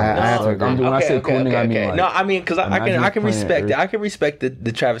Yeah, so, I have to agree. when I say cool nigga, I mean like, no, I mean because I imagine can playing respect it. Earth. I can respect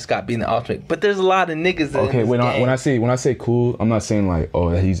the Travis Scott being the ultimate, but there's a lot of niggas. That okay, when I say cool, I'm not saying like, oh,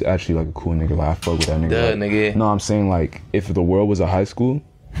 he's actually like a cool nigga. Like I fuck with that nigga. Duh, like, nigga. No, I'm saying like, if the world was a high school,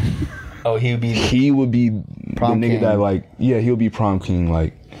 oh, he would be. he would be Prom the nigga king. that like, yeah, he'll be prom king,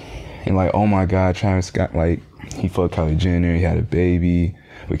 like, and like, oh my god, Travis Scott, like, he fucked Kylie Jenner, he had a baby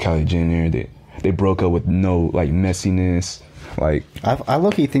with Kylie Jenner. They broke up with no like messiness, like. I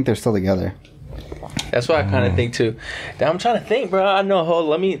low-key think they're still together. That's what I kind of think too. Now I'm trying to think, bro. I know. Hold.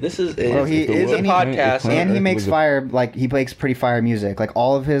 Let me. This is. Bro, he it's a is- podcast. Planet And he Earth makes was a- fire, like, he makes pretty fire music. Like,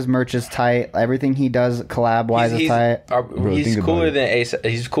 all of his merch is tight. Everything he does collab-wise is tight. He's think about cooler it. than Ace.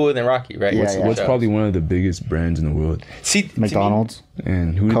 He's cooler than Rocky, right? Yeah, yeah. What's probably one of the biggest brands in the world? See to me- McDonald's.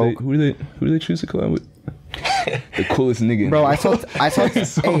 And who Coke. do they choose to collab with? The coolest nigga. Bro, I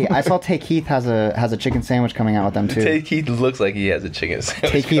saw Take Keith has a chicken sandwich coming out with them too. Take Keith looks like he has a chicken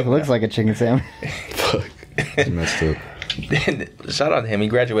sandwich. Take Keith looks like a chicken sandwich. Fuck. It's messed up. Shout out to him. He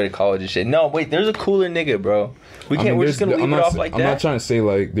graduated college and shit. No, wait. There's a cooler nigga, bro. We can't. We're just gonna leave it off like I'm that. not trying to say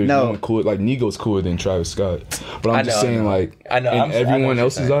like there's No. no one cooler. Like Nigo's cooler than Travis Scott, but I I'm just know, I saying know. like I know, in I know everyone what you're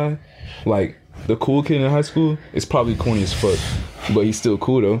else's saying. eye, like the cool kid in high school is probably corny as fuck, but he's still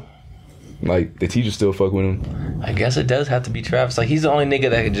cool though. Like the teachers still fuck with him. I guess it does have to be Travis. Like he's the only nigga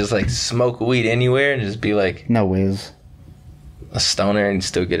that can just like smoke weed anywhere and just be like No whiz. a stoner and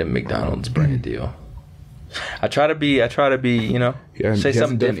still get a McDonald's brand deal. I try to be, you know, Yeah, say he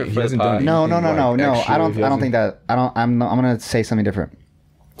something hasn't done- different he for the hasn't done pod. it. No. Like, I don't. actually, I don't think that. I'm gonna say something different.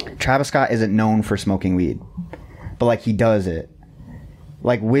 Travis Scott isn't known for smoking weed, but like he does it.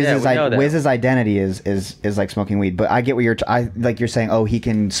 Like Wiz's, we know that. Wiz's identity is like smoking weed. But I get what you're saying. Oh, he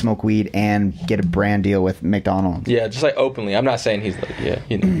can smoke weed and get a brand deal with McDonald's. Yeah, just like openly. I'm not saying he's like, yeah,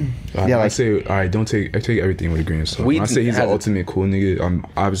 you know. Yeah, I like- say, all right, I take everything with a grain of salt. We When I say he's the has a- ultimate cool nigga, I'm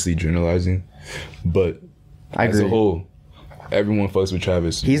obviously generalizing, but I as a agree. whole, everyone fucks with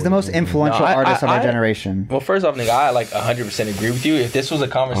Travis. He's the most influential No, artist of our I- generation. Well, first off, nigga, I like 100% agree with you. If this was a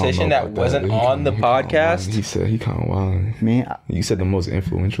conversation that wasn't on the podcast, He said he kind of wild. Me, You said the most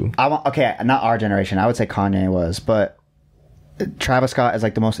influential. I want okay, not our generation. I would say Kanye was, but Travis Scott is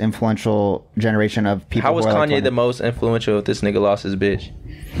like the most influential generation of people. how was who are, like, Kanye 20. the most influential if this nigga lost his bitch?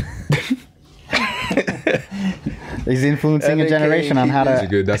 He's influencing a LAK, generation on how That's to.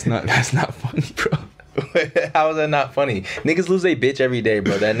 good. That's not funny, bro. How is that not funny? Niggas lose their bitch every day,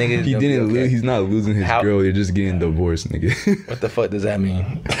 bro. That nigga. He didn't lose. He's not losing his How- girl. You're just getting divorced, nigga. What the fuck does that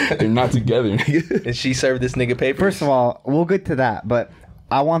mean? They're not together, nigga. And she served this nigga papers. First of all, we'll get to that, but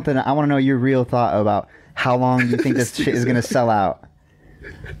I want to know your real thought about how long you think this shit is gonna sell out.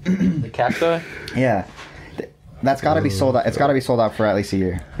 the cacti. Yeah, that's got to be sold out. It's got to be sold out for at least a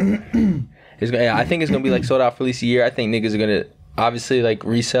year. I think it's gonna be like sold out for at least a year. I think niggas are gonna obviously like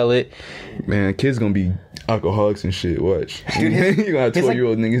resell it. Man, kids gonna be alcoholics and shit. Watch, Dude, his- you gonna have his, like-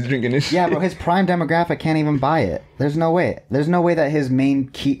 12-year-old niggas drinking this shit. Yeah, bro, his prime demographic can't even buy it. There's no way. There's no way that his main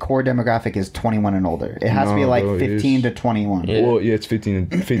key core demographic is 21 and older. It has to be No, like bro, 15 it's- to 21. Yeah. Well, yeah, it's 15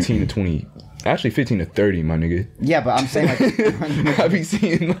 to 20. Actually, 15 to 30, my nigga. Yeah, but I'm saying like I be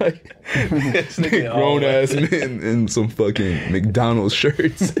seeing like This nigga all grown ass men in some fucking McDonald's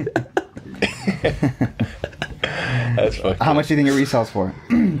shirts. That's fucked how up. much do you think it resells for?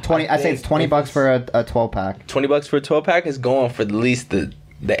 20. I say it's 20 bucks for a 12 pack. $20 for a 12 pack is going for at least the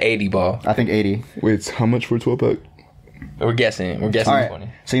 80 ball. I think 80. Wait, how much for a 12-pack? We're guessing. We're guessing All right. 20.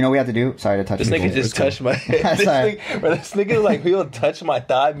 So you know what we have to do? Sorry to touch This people. nigga just touched my this Sorry. nigga like he'll touch my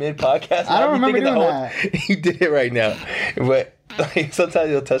thigh mid podcast. I don't remember doing that. You did it right now, but like sometimes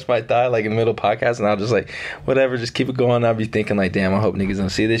he'll touch my thigh like in the middle of podcast, and I'll just like whatever, just keep it going. I'll be thinking like, damn, I hope niggas don't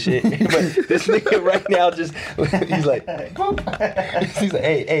see this shit. But this nigga right now just he's like, he's like,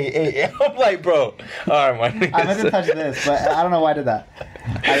 hey. I'm like, bro, all right, my nigga. I meant to touch this, but I don't know why I did that.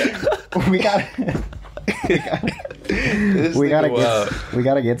 We got. This We gotta nigga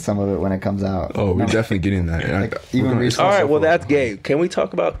wild. get some of it when it comes out. Oh, we're No, definitely getting that. even We're gonna- resell All right, stuff well for- that's gay. Can we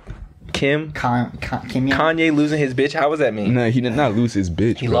talk about Kim? Kimya? Kanye losing his bitch? How was that mean? Nah, he did not lose his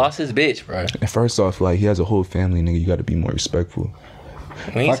bitch. He bro. lost his bitch, bro. And first off, like he has a whole family, nigga. You got to be more respectful.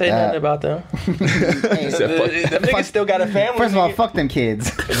 We ain't Fuck say that. nothing about them. Said, The nigga still got a family. First of all, nigga. fuck them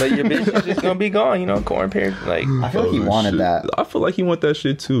kids. But your bitch is just gonna be gone, you know, corn parent. Like, I feel like he Oh, wanted shit. that. I feel like he want that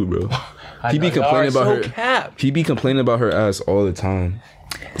shit too, bro. He be know, y'all complaining are about so her. cap. He be complaining about her ass all the time,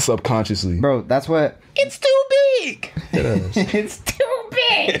 subconsciously. Bro, that's what. It's too big. It's too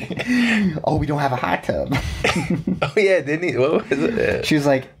big. Oh, we don't have a hot tub. Oh yeah, didn't he? What was it? She was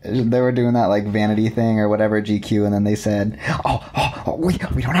like, they were doing that like vanity thing or whatever, GQ, and then they said, we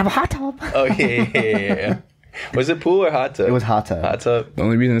don't have a hot tub. Oh yeah. Was it pool or hot tub? It was hot tub. Hot tub. The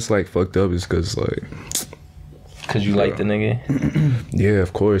only reason it's like fucked up is because like, Cause you like the nigga. yeah,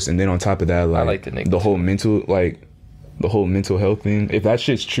 of course. And then on top of that, like, like the nigga the whole mental health thing. If that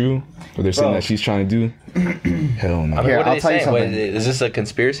shit's true, what they're saying Bro. that she's trying to do, hell no. I mean, Here, what I'll are they tell you saying? What, something. is this a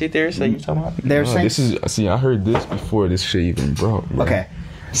conspiracy theorist that you talking about? They're No, saying, this is see. I heard this before this shit even broke. Bro. okay.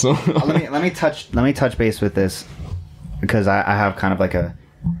 So let me touch base with this because I have kind of like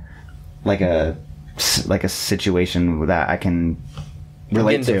a situation that I can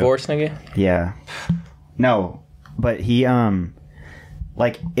relate Getting to. divorced, nigga. Yeah. No, but he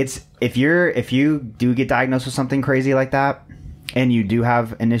like it's if you do get diagnosed with something crazy like that and you do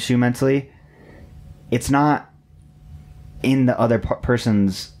have an issue mentally, it's not in the other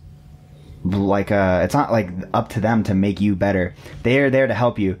person's like it's not like up to them to make you better. They are there to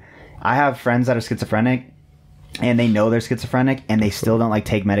help you. I have friends that are schizophrenic and they know they're schizophrenic and they still don't like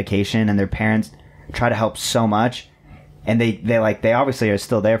take medication, and their parents try to help so much, and they obviously are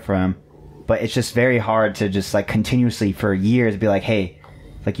still there for them, but it's just very hard to just like continuously for years be like, hey,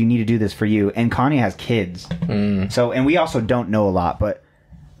 like you need to do this for you. And Kanye has kids, so, and we also don't know a lot, but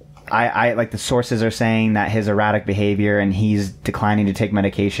I like the sources are saying that his erratic behavior and he's declining to take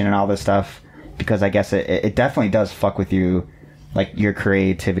medication and all this stuff because I guess it definitely does fuck with you, like your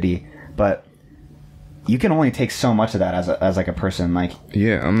creativity, but you can only take so much of that as like a person. Like,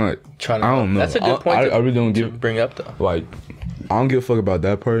 yeah, I'm not Trying to, I don't know. That's a good point. I really don't to give bring up though. like. I don't give a fuck about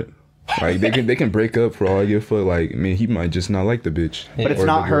that part. Like they can break up for all I give a fuck. Like, I mean, he might just not like the bitch. but it's Or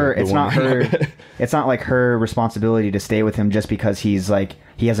not the her. girl, the It's not woman. her. It's not like her responsibility to stay with him just because he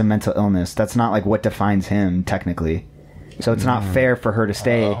has a mental illness. That's not like what defines him technically. So it's not fair for her to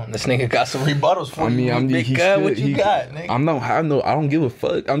stay. Oh, this nigga got some rebuttals for I mean, you. Big he guy, should- what you he- got, nigga? I don't give a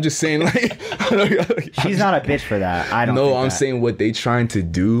fuck. I'm just saying, like, She's not a bitch for that. I don't. No, think I'm that. saying what they trying to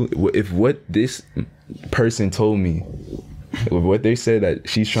do. If what this person told me, what they said that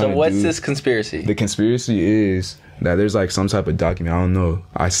she's trying So to what's do. this conspiracy? The conspiracy is that there's like some type of document. I don't know.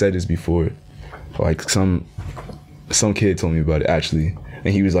 I said this before. Like some kid told me about it actually,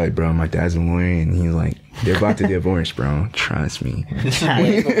 and he was like, "Bro, my dad's a lawyer," and he's like, "They're about to divorce, bro. Trust me." This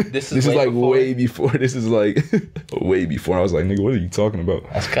is This is way like before. way before. This is like way before. I was like, "Nigga, what are you talking about?"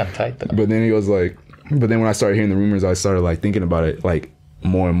 That's kind of tight though. But then he was like, but then when I started hearing the rumors, I started like thinking about it like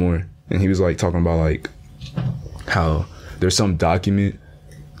more and more. And he was like talking about like how there's some document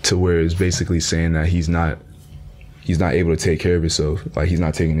to where it's basically saying that he's not able to take care of himself. Like, he's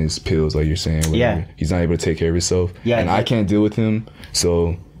not taking his pills, like you're saying. Whatever. Yeah. He's not able to take care of himself. Yeah, and I can't deal with him,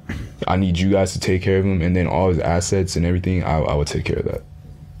 so I need you guys to take care of him, and then all his assets and everything, I would take care of that.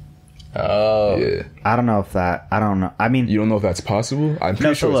 Oh. Yeah. I don't know if that. I don't know. I mean, You don't know if that's possible? I'm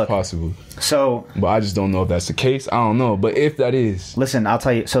pretty sure look. it's possible. so But I just don't know if that's the case. I don't know. But if that is, listen. I'll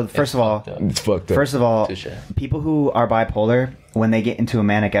tell you. So first of all, it's fucked up. First of all, Touche. people who are bipolar, when they get into a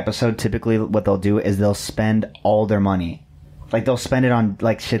manic episode, typically what they'll do is they'll spend all their money. Like, they'll spend it on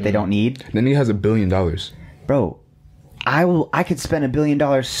like shit they don't need. Then he has $1 billion. Bro, I could spend $1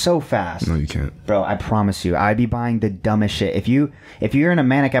 billion so fast. No, you can't. Bro, I promise you, I'd be buying the dumbest shit. If you're in a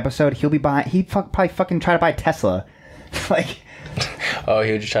manic episode, he'll be buying. Probably fucking try to buy Tesla. Like, Oh,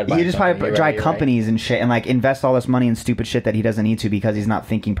 he would just try to buy. he just probably You're try right, you're right. companies and shit, and like invest all this money in stupid shit that he doesn't need to because he's not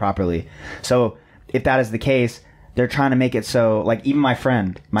thinking properly. So if that is the case, they're trying to make it so, like, even my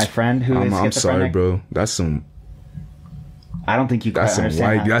friend who is I'm sorry, schizophrenic, bro. That's some quite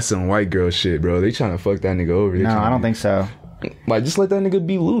understand that. that's some white girl shit, bro. They trying to fuck that nigga over. They No, tryna I don't think so. Like, just let that nigga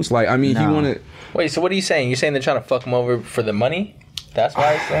be loose. Like, I mean, he No. want to. Wait, so what are you saying? You're saying they're trying to fuck him over for the money? That's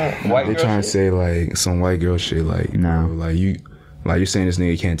why it's saying white They girl trying to shit? say like some white girl shit. Like, No. bro, like you're saying this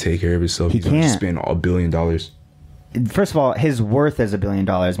nigga can't take care of himself. He's gonna can't. spend $1 billion. First of all, his worth is $1 billion.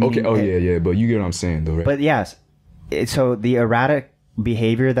 Okay. meaning Oh it- yeah. But you get what I'm saying, though, right? But yes, so the erratic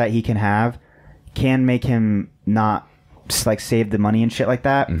behavior that he can have can make him not like save the money and shit like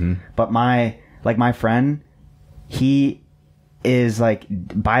that. Mm-hmm. But my friend, he is like,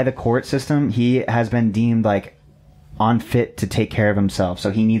 by the court system, he has been deemed like unfit to take care of himself, so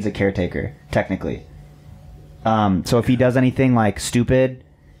he needs a caretaker technically. So if he does anything like stupid,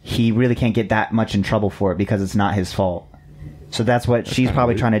 he really can't get that much in trouble for it because it's not his fault. So that's what she's kinda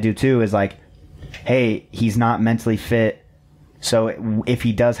probably weird. trying to do too, is like, hey, he's not mentally fit, so if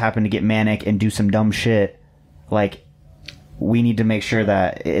he does happen to get manic and do some dumb shit, like, we need to make sure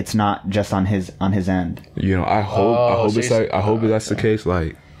that it's not just on his end. You know, I hope so it's you're- like, I hope that's the case.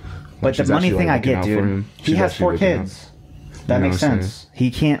 Like, But the she's money actually, thing like, I looking get, out for dude, him. he She's has actually 4 looking out. kids. That You know makes what I'm sense.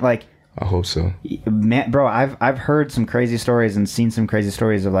 He can't, like, I hope so. man, bro, I've heard some crazy stories and seen some crazy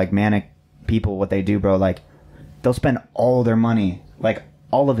stories of like manic people, what they do, bro. Like, they'll spend all their money, like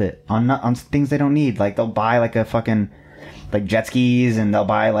all of it, on things they don't need. Like, they'll buy like a fucking like jet skis, and they'll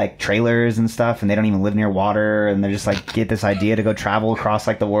buy like trailers and stuff, and they don't even live near water, and they're just like, get this idea to go travel across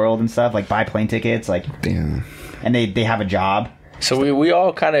like the world and stuff, like buy plane tickets, like, Damn. and they have a job. So we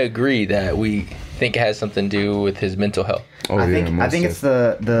all kind of agree that we think it has something to do with his mental health. Oh I yeah. think most it's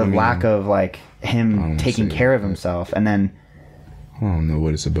the lack of like I him don't taking say care of that. himself, and then. I don't know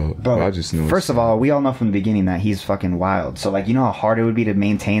what it's about. Bro, I just know. first of all, we all know from the beginning that he's fucking wild. So, like, you know how hard it would be to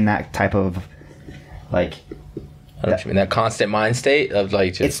maintain that type of, like, I don't know what you mean, that constant mind state of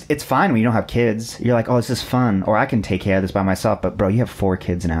like just it's fine when you don't have kids. You're like, oh, this is fun, or I can take care of this by myself. But bro, you have 4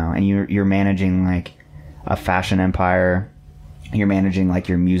 kids now, and you're managing like a fashion empire. You're managing like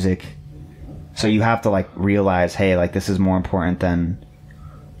your music, so you have to like realize, hey, like, this is more important than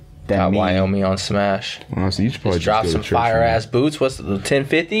got me. Wyoming on Smash. Honestly, you should probably Just drop go to some church fire more. ass boots. What's the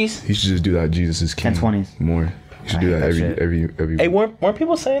 1050s? He should just do that. Jesus is King. 1020s. More. You should I do hate that that shit. every. Hey, weren't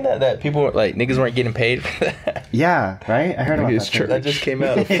people saying that people were, like, niggas weren't getting paid for that? Yeah, right. I heard about It's that. church. too. That just came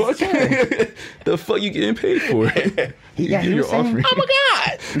out. The fuck? The fuck you getting paid for? Yeah, he was saying- Oh my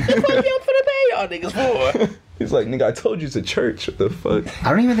god! The fuck y'all finna pay y'all niggas for? He's like, nigga, I told you it's a church. What the fuck?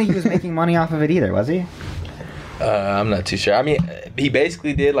 I don't even think he was making money off of it either, was he? I'm not too sure. I mean, he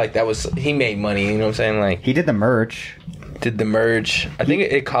basically did like that was he made money. You know what I'm saying? Like He did the merch. did the merge. I think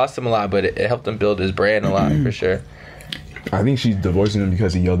it cost him a lot, but it helped him build his brand a lot for sure. I think she's divorcing him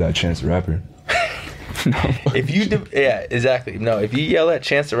because he yelled at Chance the Rapper. If you yeah, exactly. No, if you yell at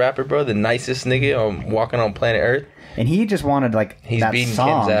Chance the Rapper, bro, the nicest nigga on walking on planet Earth. And he just wanted like He's that beating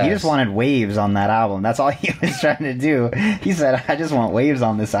song. Kim's ass. He just wanted waves on that album. That's all he was trying to do. He said, "I just want waves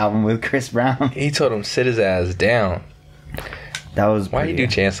on this album with Chris Brown." He told him sit his ass down. That was Why you pretty- do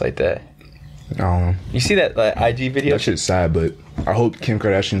Chance like that? I don't know. You see that IG video? That shit's sad, but I hope Kim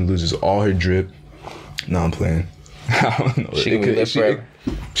Kardashian loses all her drip. No, I'm playing. I don't know. She can live forever.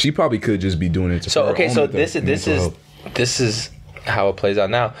 She probably could just be doing it to So for her okay, own so mental this health. is how it plays out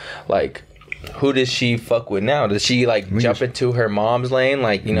now. Like, who does she fuck with now? Does she like jump into her mom's lane?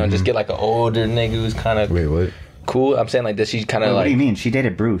 Like, you know, just get like an older nigga who's kind of Wait, what? cool. I'm saying like, does she kind of Wait, what like? do you mean? She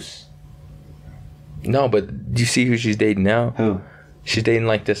dated Bruce. No, but do you see who she's dating now? Who? She's dating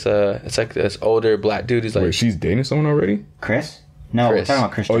like this. It's like this older black dude who's like, Wait, she's dating someone already? Chris? No, we're Chris. talking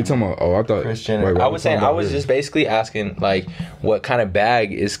about Christian. Oh, you talking about? Oh, I thought. Kris Jenner. wait, I we're was saying, talking I about was her. just basically asking, like, what kind of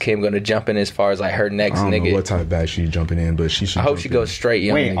bag is Kim going to jump in as far as like her next I don't nigga? know what type of bag she's jumping in, but she should. I hope jump she in. goes straight,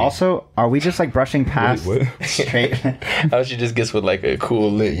 young Wait, nigga. also, are we just like brushing past what? straight? I hope she just gets with like a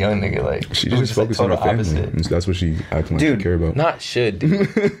cool lit young nigga. Like She who's just focused on her total family. opposite. And that's what she acting like Dude, she care about. Not should, dude.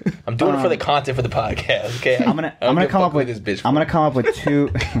 I'm doing it for the content for the podcast. Okay, I'm gonna come up with this bitch. I'm gonna come up with two.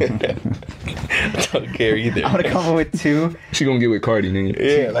 I don't care either. I'm gonna come up with two She gonna get with Cardi, nigga.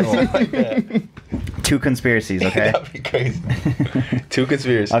 Yeah, like something like that. two conspiracies. Okay. That'd be crazy. Two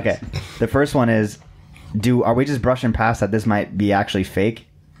conspiracies. Okay. The first one is, are we just brushing past that this might be actually fake?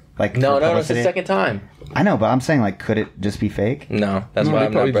 Like No, for no, it's the publicity? second time. I know, but I'm saying like, could it just be fake? No, that's No, why they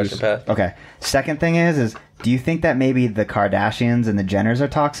I'm not probably brushing just- past. Okay. Second thing is do you think that maybe the Kardashians and the Jenners are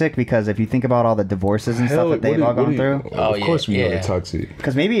toxic? Because if you think about all the divorces and stuff that they've all gone through, Oh, of course we know yeah. they're toxic.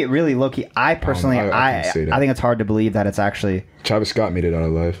 because maybe it really low key. I personally, I can say that. I think it's hard to believe that it's actually. Travis Scott made it out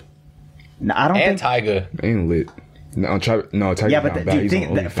alive. No, I don't And think. Tyga. Ain't lit. No, Tiger's Yeah, but not do bad. you He's think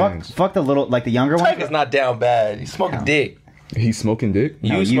on that, fuck, OnlyFans. fuck the little like the younger one? Tyga's not down bad. He's smoking dick. He's smoking dick.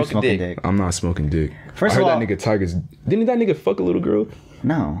 You you smoking dick. I'm not smoking dick. First I heard of all- that nigga Tiger's. Didn't that nigga fuck a little girl?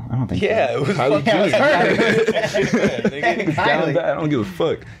 No, I don't think. Yeah, it was Kylie fucking Jenner. so. Down bad. I don't give a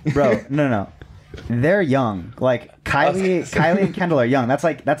fuck. Bro, no. They're young. Like Kylie and Kendall are young.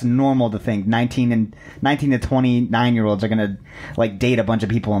 That's normal to think. 19 to 29-year-olds are gonna like date a bunch of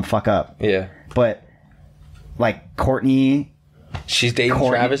people and fuck up. Yeah. But like Courtney, She's dating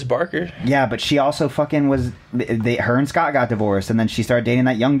Courtney. Travis Barker. yeah, but she also fucking was. Her and Scott got divorced, and then she started dating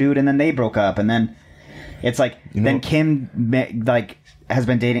that young dude, and then they broke up, and then it's like then Kim like has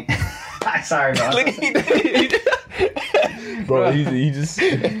been dating. Sorry, bro. Look, he Bro, he just.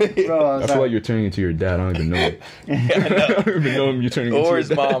 Bro, I feel like you're turning into your dad. I don't even know it. I don't even know him. You're turning into or your his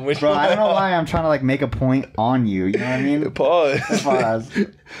dad. mom. Which Bro, I don't know why I'm trying to like make a point on you. You know what I mean? Pause. Pause.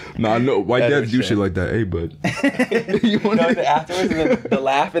 Nah, I know. White That dads is do shit. shit like that. Hey, bud. You want No, the afterwards, and then the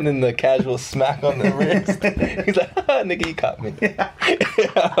laugh, and then the casual smack on the wrist. He's like, ah, "Nigga, you caught me."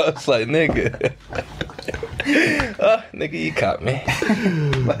 I was like, "Nigga, nigga, you caught me."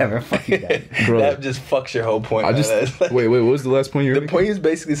 Whatever. Fuck you guys. Bro. That just fucks your whole point. I just That's like- wait. What was the last point you were The making? point is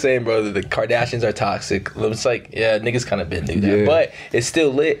basically saying, bro, that the Kardashians are toxic. It's like, yeah, niggas kind of been through that, Yeah. but it's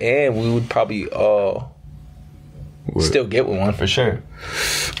still lit, and we would probably What? still get with one for sure.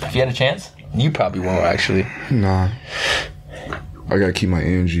 If you had a chance, you probably won't actually. Nah. I gotta keep my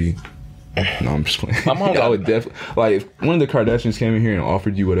energy. No, I'm just playing. My mom I got- would definitely like if one of the Kardashians came in here and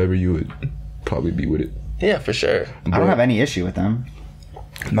offered you whatever, you would probably be with it. Yeah, for sure. I don't have any issue with them.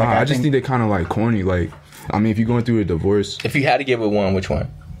 Nah, Like, I I just think- think they kind of like corny. Like, I mean, if you're going through a divorce, If you had to get with one, which one?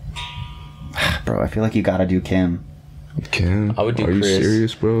 Bro, I feel like you gotta do Kim. Kim, I would do are you Chris.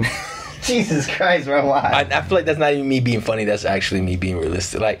 serious, bro? Jesus Christ, bro, why? I feel like that's not even me being funny. That's actually me being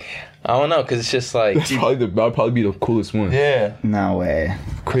realistic. Like, I don't know, because it's just like, That'd probably be the coolest one. yeah. No way.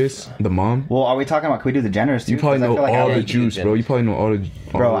 Chris, the mom. Well, are we talking about, can we do the Jenners too? You probably 'Cause I know feel like all I the would- juice, bro. You probably know all the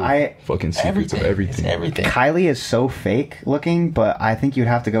Bro, fucking secrets of It's everything. everything. Kylie is so fake looking, but I think you'd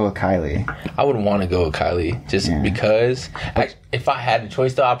have to go with Kylie. I would want to go with Kylie just Yeah. because. If I had a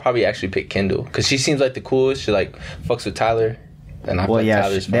choice, though, I'd probably actually pick Kendall because she seems like the coolest. She like fucks with Tyler, and I feel Well, like yeah,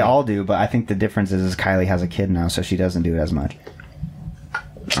 Tyler's they funny. all do, but I think the difference is Kylie has a kid now, so she doesn't do it as much.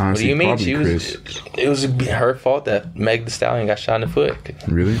 Honestly, What do you mean? probably She Chris. was. It was her fault that Meg the Stallion got shot in the foot.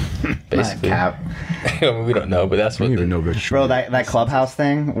 Really? Basically, Cap. we don't know, but that's I what. don't even know if that's true. Bro, that clubhouse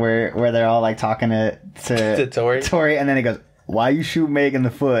thing where they're all like talking to To Tory? and then he goes, "Why you shoot Meg in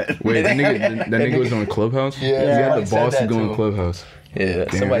the foot?" Wait, that nigga was on Clubhouse? Yeah, He had somebody the said boss to that go to on him. Clubhouse. Yeah,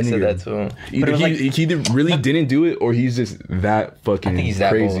 Damn, somebody said nigga. that to him. Either it was he either really didn't do it or he's just that fucking I think he's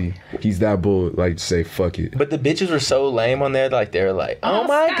that crazy. He's that bold, like to say fuck it. But the bitches were so lame on there. Like they were like, "Oh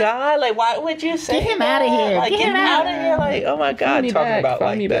my god! Like why would you say? Get him out of here! Like get him out of here! Like oh my god!" Talking about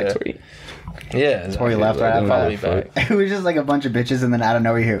like the, yeah, Tory left right after follow that. me back. It was just like a bunch of bitches, and then out of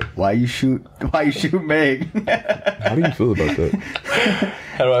nowhere, you hear, "Why you shoot Meg?" How do you feel about that?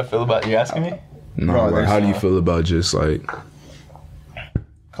 How do I feel about you asking me? Nah, Bro, like, there's how do you feel about just like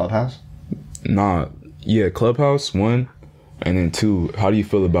Clubhouse. nah? Yeah, Clubhouse one, and then two. How do you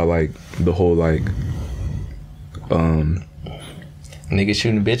feel about like the whole like Niggas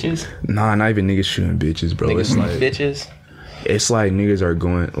shooting bitches. nah, not even niggas shooting bitches, bro. Niggas It's shooting like bitches. it's like niggas are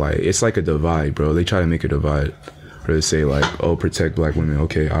going like it's like a divide, bro. They try to make a divide, or they say like, oh, protect black women.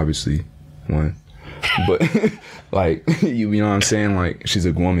 Okay, obviously, one, but like you know what I'm saying? Like she's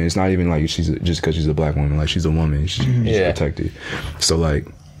a woman. It's not even like just because she's a black woman. Like she's a woman. She's Yeah. protected. So like,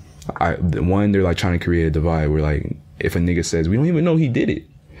 they're like trying to create a divide where like if a nigga says we don't even know he did it,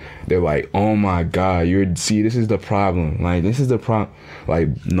 they're like, oh my god, this is the problem. Like, this is the problem. Like,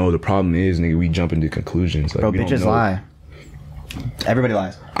 no, the problem is, nigga, we jump into conclusions. Like, Bro, we don't bitches know. lie. Everybody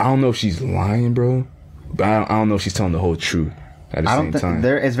lies. I don't know if she's lying, bro, but I don't know if she's telling the whole truth at the I same don't time.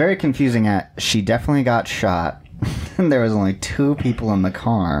 think it's very confusing. She definitely got shot. And there was only 2 people in the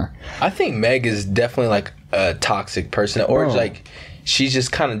car. I think Meg is definitely like a toxic person, or Bro. like she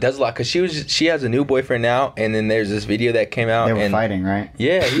just kind of does a lot because she has a new boyfriend now, and then there's this video that came out. They were and fighting, right?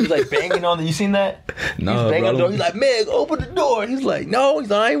 Yeah, he was like banging on the. You seen that? No, He's banging bro, on the door. He's like, Meg, open the door. He's like, no. He's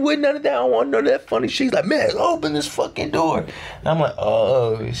like, I ain't with none of that. I don't want none of that funny shit. He's like, Meg, open this fucking door. And I'm like,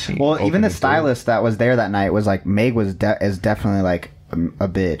 oh, she. Well, even the the door. stylist that was there that night was like, Meg is definitely like a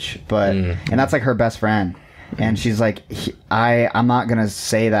bitch, but and that's like her best friend, and she's like, I'm not gonna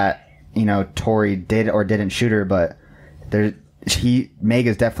say that Tory did or didn't shoot her, but Meg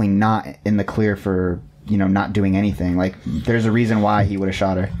is definitely not in the clear for not doing anything. Like, there's a reason why he would have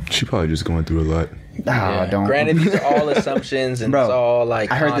shot her. She probably just going through a lot. Ah, don't. Granted, these are all assumptions and Bro, it's all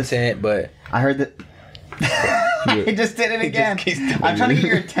like I heard this- content, but I heard that. He just did it again. keeps doing I'm trying to get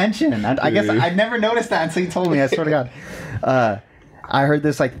your attention. I guess I never noticed that until you told me. I swear to God. I heard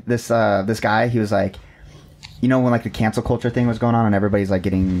this guy. He was like, when like the cancel culture thing was going on and everybody's like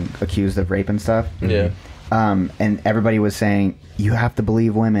getting accused of rape and stuff. yeah. And everybody was saying, you have to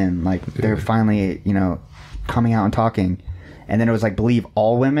believe women. Like, they're finally, coming out and talking. And then it was like, believe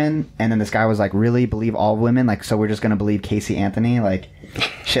all women. And then this guy was like, really? Believe all women? Like, so we're just going to believe Casey Anthony? Like,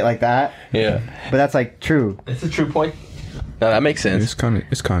 shit like that. Yeah. But that's like true. It's a true point. No, that makes sense. It's kind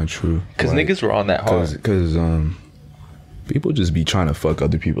of true. Because Like, niggas were on that hard. Because people just be trying to fuck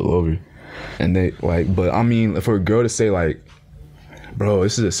other people over, and they like. But I mean, for a girl to say like, bro,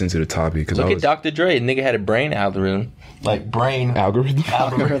 this is a sensitive topic. Because Look at Dr. Dre. Nigga had a brain algorithm. Like, brain algorithm.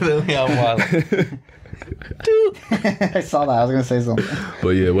 algorithm. Yeah, wild. Dude. I saw that. I was going to say something. But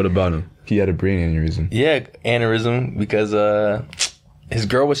yeah, what about him? He had a brain aneurysm. Yeah, aneurysm because his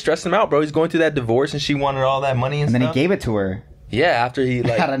girl was stressing him out, bro. He's going through that divorce and she wanted all that money and And then he stuff. gave it to her. Yeah, after he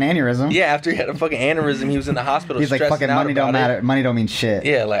like Had an aneurysm. yeah, after he had a fucking aneurysm, he was in the hospital. He's like, stressing fucking out money don't about it. matter. Money don't mean shit.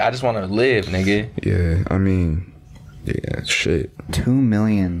 Yeah, like, I just want to live, nigga. Yeah, I mean, yeah, shit. 2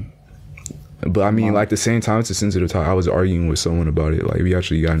 million. But I mean, like, the same time, it's a sensitive topic. I was arguing with someone about it. Like, we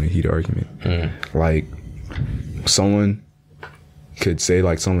actually got in a heated argument. Like, someone could say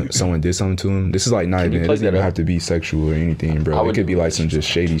like someone did something to him. This is like not Can you even. It plug doesn't that even up? have to be sexual or anything, I bro. It would could be do like some just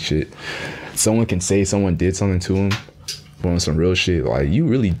shady shit. Someone can say someone did something to him on some real shit. Like, you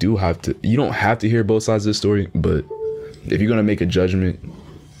really do have to. You don't have to hear both sides of the story, but if you're gonna make a judgment,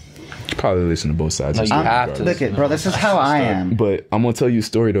 probably listen to both sides. No, of you the story have to. regardless. Look at, bro, this is how I am. But I'm gonna tell you a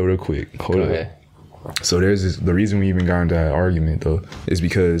story though, real quick. Hold Go up. ahead. So there's this, the reason we even got into that argument though is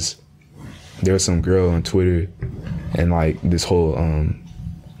because there was some girl on Twitter and like this whole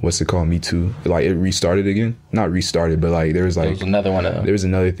what's it called, Me Too, like it restarted again. Not restarted, but like there was There like was another one of them. there was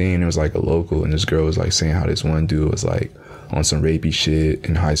another thing, and it was like a local, and this girl was like saying how this one dude was like on some rapey shit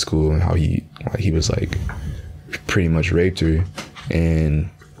in high school, and how he was like pretty much raped her, and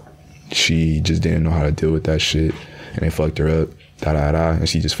she just didn't know how to deal with that shit, and they fucked her up, and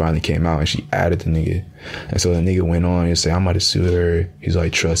she just finally came out and she added the nigga, and so the nigga went on and said, I'm about to sue her. He's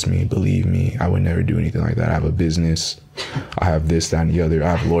like, trust me, believe me, I would never do anything like that. I have a business, I have this, that, and the other,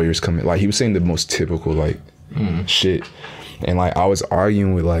 I have lawyers coming. Like, he was saying the most typical like shit, and like I was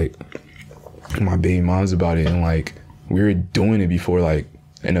arguing with like my baby moms about it, and like we were doing it before like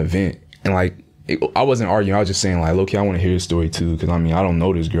an event, and like I wasn't arguing, I was just saying like, low-key, I want to hear this story too, because I mean, I don't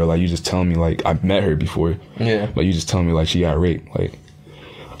know this girl. Like, you just telling me like I met her before, Yeah. but you just telling me like she got raped. Like,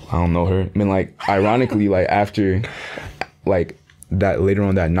 I don't know her. I mean, like, ironically, like after like that, later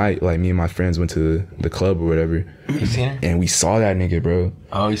on that night, like me and my friends went to the club or whatever, You seen her? and we saw that nigga, bro.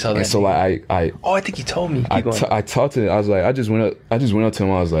 Oh, you saw that? And so like I Oh, I think you told me. Keep I going. talked to him. I was like, I just went up to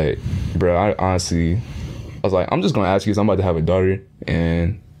him. I was like, bro, I was like, I'm just gonna ask you, 'cause I'm about to have a daughter,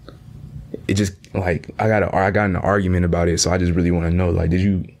 and it just like I got in an argument about it. So I just really want to know, like, did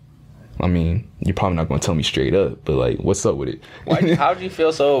you? I mean, you're probably not gonna tell me straight up, but like, what's up with it? How did you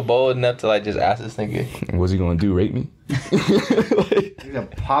feel so bold enough to like just ask this nigga? What's he gonna do? Rape me? He's gonna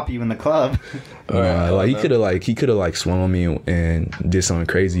pop you in the club. Like he could have like swung on me and did something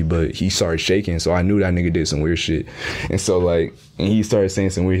crazy, but he started shaking, so I knew that nigga did some weird shit. And so like, and he started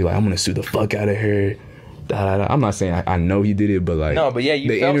saying some weird, like, I'm gonna sue the fuck out of her, I'm not saying I know he did it, but like No, but yeah, you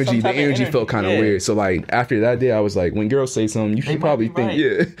the felt some energy type of energy, felt kind of yeah. weird. So like after that day, I was like, when girls say something, you should might probably be think, right.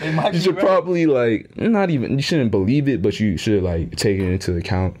 yeah, They might you be should right. probably like you shouldn't believe it, but you should like take it into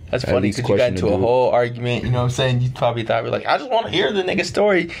account. That's At funny least because you got question into the a dude. whole argument. You know what I'm saying? You probably thought, like, I just want to hear the nigga's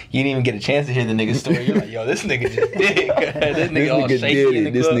story. You didn't even get a chance to hear the nigga's story. You're like, yo, this nigga just did it. This nigga This all nigga shaky did in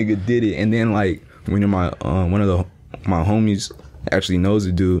it. the This club. nigga did it. And then like when my one of my homies actually knows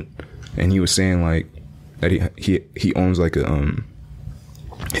the dude, and he was saying like that he owns like a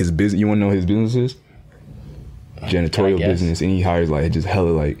his business. You want to know what his business is? Janitorial guess. business, and he hires like just hella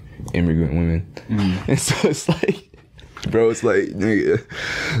like immigrant women. And so it's like. Bro, it's like, nigga,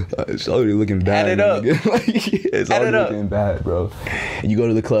 it's already looking bad. Add it up. nigga. Like, yeah, it's Add already it up. looking bad, bro. And you go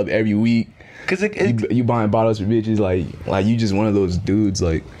to the club every week. Because You buying bottles for bitches, like you just one of those dudes,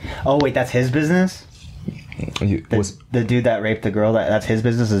 like Oh wait, that's his business. what's The dude that raped the girl. That's his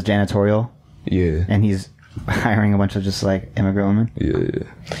business is janitorial, yeah. and he's hiring a bunch of just like immigrant women. Yeah.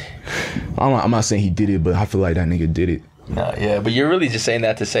 I'm not saying he did it, but I feel like that nigga did it. no, yeah, but you're really just saying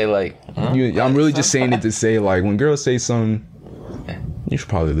that to say, like, I'm really just saying it to say, like, when girls say something, you should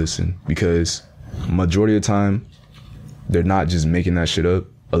probably listen. Because majority of the time, they're not just making that shit up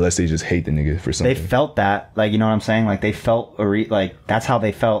unless they just hate the nigga for They something. felt that, like, you know what I'm saying? Like they felt like that's how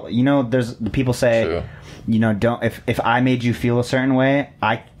they felt. You know, there's the people say, True. you know, don't if I made you feel a certain way,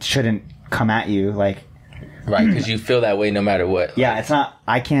 I shouldn't come at you. Like, right, because you feel that way no matter what. yeah, it's not.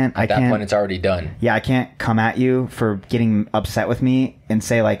 I can't. At that point, it's already done. Yeah, I can't come at you for getting upset with me and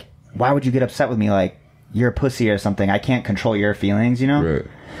say like, why would you get upset with me? Like, you're a pussy or something. I can't control your feelings, you know? Right.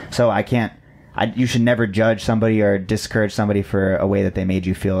 So I can't, you should never judge somebody or discourage somebody for a way that they made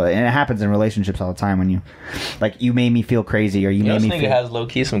you feel. And it happens in relationships all the time when you, like, you made me feel crazy or you You know, made this me nigga feel. has low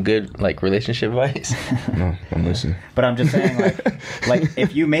key some good like relationship advice. No, I'm listening. But I'm just saying, like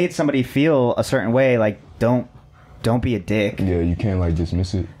if you made somebody feel a certain way, like, don't be a dick. Yeah, you can't like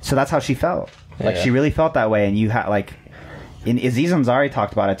dismiss it. So that's how she felt. Like, Yeah. she really felt that way. And you had, like, Aziz Ansari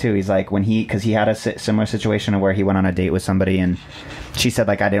talked about it too. He's like, because he had a similar situation where he went on a date with somebody and she said,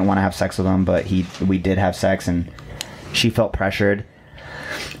 like, I didn't want to have sex with him, but we did have sex and she felt pressured.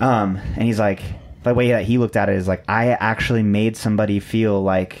 And he's like, the way that he looked at it is like, I actually made somebody feel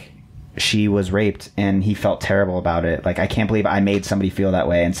like she was raped and he felt terrible about it. Like, I can't believe I made somebody feel that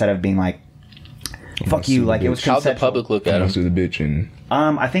way, instead of being like, fuck you, like, it was How's the consensual. public look at Shout out him? to the bitch and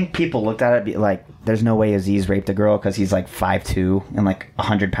I think people looked at it like, there's no way Aziz raped a girl because he's like 5'2" and like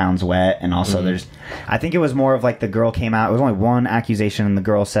 100 pounds wet, and also there's, I think it was more of like the girl came out. It was only one accusation, and the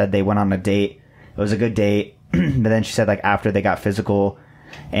girl said they went on a date. It was a good date, but then she said like after they got physical,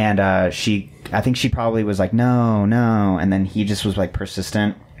 and I think she probably was like no, and then he just was like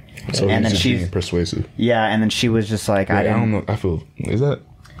persistent, so and he's then just she's being persuasive. yeah, and then she was just like Yeah, I I didn't. don't know. I feel is that.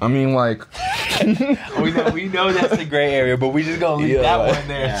 I mean, like, we know that's the gray area, but we just gonna leave Yeah, that like- one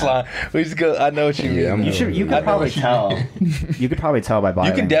there. Slime. We just go. I know what you mean. Yeah, I'm You gonna- you I could know probably what you tell. You could probably tell by body.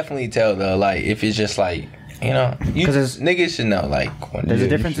 You can language. definitely tell though, like if it's just like you know, 'Cause there's- niggas should know. Like when There's Yeah, a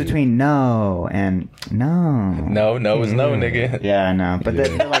you difference should. between no and no. no is no, nigga. Yeah, I know, but they're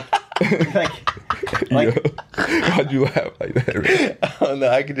like, like Why'd you laugh like that? I don't know.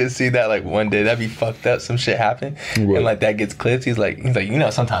 I could just see that like one day that'd be fucked up. Some shit happen, What? and like that gets clipped. He's like, you know,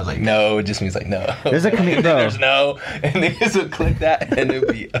 sometimes like no, it just means like no. There's a comedian- And then bro. there's no, and niggas would click that, and it'd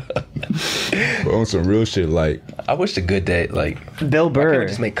be. But on some real shit, like, I wish a good day like. Bill Why can't we Burr.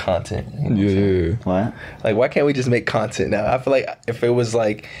 just make content? yeah. What? Like, why can't we just make content now? I feel like if it was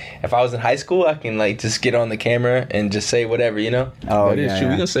like, if I was in high school, I can like just get on the camera and just say whatever, you know? Oh, That is yeah, true.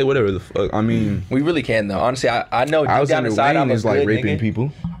 We yeah. can say whatever the fuck. I mean, We really can though. Honestly, I know I deep was down under inside I'm Wayne a is like good raping nigga.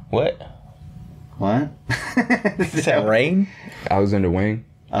 people. What? What? Is that rain? I was under Wayne.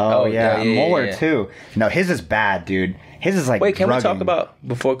 Oh, Oh, yeah, yeah, Molar yeah. too. No, his is bad, dude. His is like. Wait, can we drugging. talk about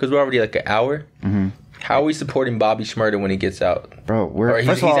before? Because we're already like an hour. Mm-hmm. How are we supporting Bobby Schmurda when he gets out? Bro, Or he's,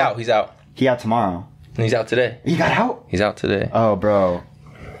 first of all, out. He's out. He out tomorrow. And he's out today. He got out. He's out today. Oh, bro.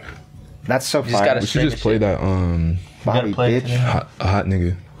 That's so just fire. gotta We should just play that Bobby play it bitch. today. hot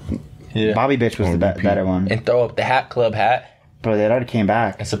nigga. Yeah. Bobby bitch was On the repeat. better one. And throw up the Hat Club hat Bro, they already came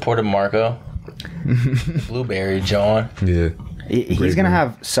back. and support Marco. Blueberry John. Yeah. He's Great gonna man.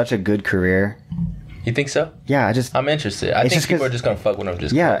 have such a good career. You think so? Yeah, I just. I'm interested. I It's think just people 'cause- are just gonna fuck with him.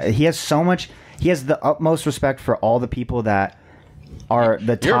 Just Yeah, he has so much. He has the utmost respect for all the people that are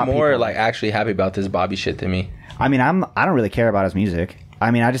the You're top. more people. like actually happy about this Bobby shit than me. I mean, I don't really care about his music.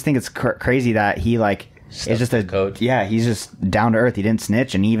 I mean, I just think it's crazy that he like Stuck is just to a the code. yeah. He's just down to earth. He didn't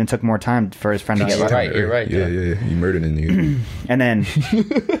snitch, and he even took more time for his friend to get You're left. right. Yeah, yeah. He murdered a nigga. And then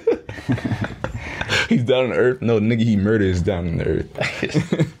He's down on earth. No, nigga, he murdered is down on the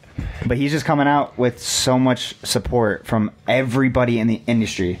earth. But he's just coming out with so much support from everybody in the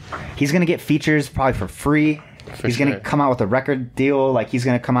industry. He's gonna get features probably for free. He's gonna come out with a record deal. Like he's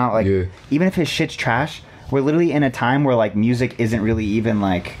gonna come out like even if his shit's trash. We're literally in a time where like music isn't really even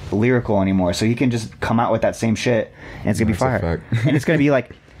like lyrical anymore. So he can just come out with that same shit and it's gonna be fire. And it's gonna be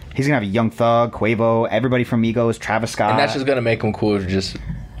like he's gonna have a Young Thug, Quavo, everybody from Migos, Travis Scott. And that's just gonna make him cool just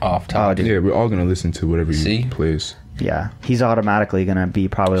off top. Yeah, we're all gonna listen to whatever he plays. Yeah, he's automatically gonna be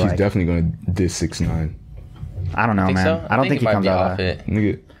probably He's definitely gonna diss 6ix9ine. I don't know, man. So? I don't think he comes out off it.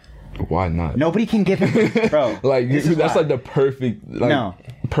 Nigga, why not? Nobody can give him, bro. Like that's like the perfect,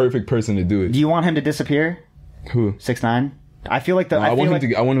 perfect person to do it. Do you want him to disappear? Who? 6ix9ine. I feel like I want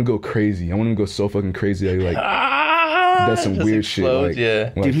him to. I want him to go crazy. I want him to go so fucking crazy that he like does some weird explode,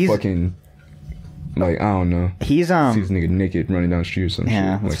 shit. Like, dude, he's fucking. Like I don't know. He's sees a nigga naked running down the street or some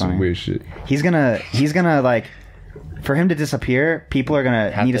shit. Like some weird shit. He's gonna like, for him to disappear, people are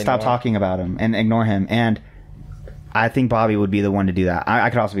gonna need to stop talking about him and ignore him. And I think Bobby would be the one to do that. I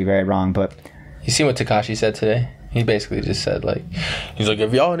could also be very wrong, but you see what Tekashi said today? He basically just said like, he's like,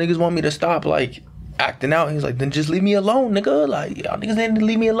 if y'all niggas want me to stop like acting out, he's like, then just leave me alone, nigga. Like y'all niggas need to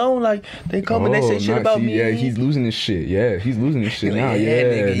leave me alone. Like they come and they say shit about me. Yeah, he's losing his shit. Yeah, he's losing his shit now. Yeah,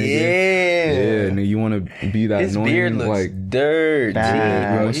 nigga, yeah, nigga. You want to be that his annoying? Beard looks like dirt.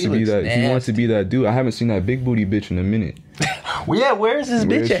 Yeah, he wants to be that. He wants to be that dude. I haven't seen that big booty bitch in a minute. Well, yeah, where's his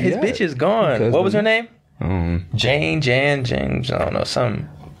bitch at? His bitch is gone. What was her name? Jan. I don't know, something.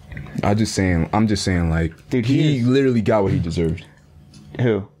 I'm just saying, like, dude, he literally got what he deserved.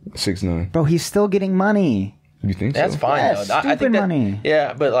 Who? 6ix9ine. Bro, he's still getting money. You think that's so? fine? Though. I think that, money.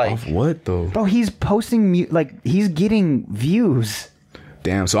 Yeah, but like, off what though? Bro, he's posting like he's getting views.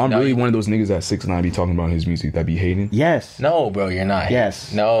 Damn, so I'm really one of those niggas that 6ix9ine be talking about his music that be hating. Yes. No, bro, you're not.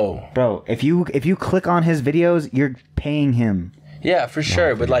 Yes. No, bro. If you click on his videos, you're paying him. Yeah, for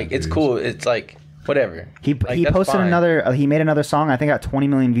sure. But like, it's cool. It's like whatever. He posted another. He made another song. I think got 20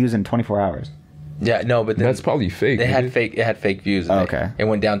 million views in 24 hours. Yeah, no, but then that's probably fake. It had fake views. Okay. It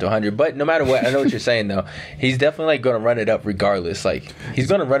went down to 100. But no matter what, I know what you're saying though. He's definitely like gonna run it up regardless. Like he's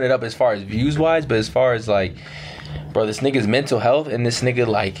gonna run it up as far as views wise, but as far as like, bro, this nigga's mental health and this nigga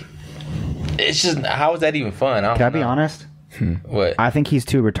like, it's just, how is that even fun? Can I be honest? What? I think he's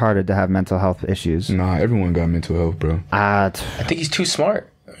too retarded to have mental health issues. Nah, everyone got mental health, bro. I think he's too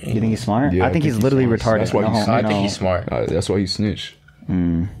smart. You think he's smart? Yeah, I think he's literally retarded. That's why I think he's smart. That's why he snitched.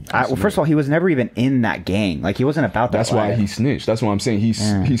 Well, first of all, he was never even in that gang. Like he wasn't about that. That's why he snitched. That's what I'm saying.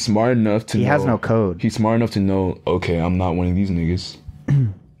 He's smart enough to. He has no code. He's smart enough to know. Okay, I'm not one of these niggas.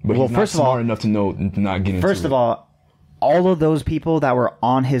 But well, he's not smart enough to know not getting. First of all of those people that were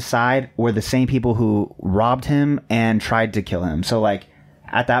on his side were the same people who robbed him and tried to kill him. So like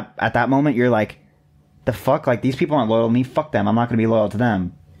at that moment, you're like, the fuck, like these people aren't loyal to me. Fuck them. I'm not gonna be loyal to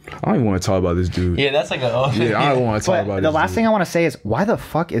them. I don't even want to talk about this dude. Yeah, that's like I don't want to talk about this. The last thing I want to say is, why the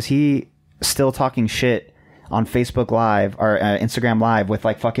fuck is he still talking shit on Facebook Live or Instagram Live with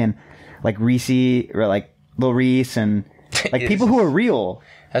like fucking like Reese or like Lil Reese and like people who are real?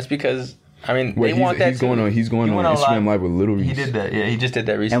 That's because I mean they want that. He's going on Instagram Live with Lil Reese. He did that. Yeah, he just did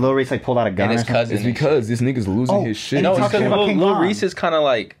that recently. And Lil Reese like pulled out a gun. And his cousin. It's because this nigga's losing his shit. No, because Lil Reese is kind of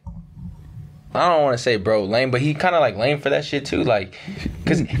like, I don't want to say bro lame, but he kind of like lame for that shit too. Like,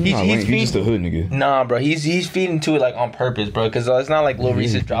 cause he's just a hood nigga. Nah, bro, he's feeding to it like on purpose, bro. Cause it's not like Lil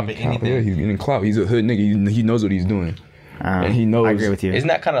Reese is dropping anything. Yeah, he's getting clout. He's a hood nigga. He knows what he's doing, and he knows. I agree with you. Isn't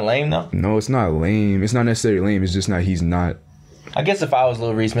that kind of lame though? No, it's not lame. It's not necessarily lame. It's just not. He's not. I guess if I was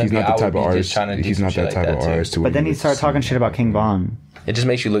Lil Reese, maybe he's not the type of artist. He's not that type of artist. But then he started talking shit about King Von. It just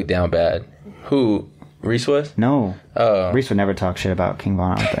makes you look down bad. Who? Reese was? No. Reese would never talk shit about King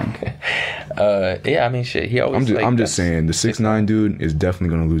Von, I don't think. Yeah, I mean, shit. He always. I'm just saying, the 6ix9ine dude is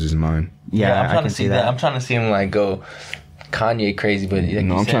definitely gonna lose his mind. Yeah, I'm trying to see that. I'm trying to see him like go Kanye crazy, but like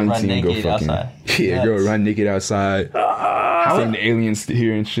no, I'm trying to see him go fucking outside. Yeah, go run naked outside. From the aliens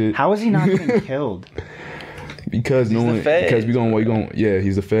here and shit. How is he not getting killed? Because because we going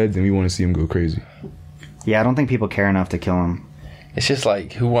he's the feds and we want to see him go crazy. Yeah, I don't think people care enough to kill him. It's just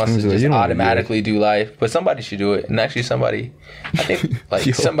like, who wants to just automatically do life? But somebody should do it. And actually somebody, I think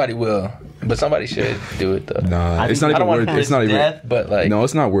like somebody will, but somebody should do it though. Nah, it's not even worth it. It's not even death, but like, no,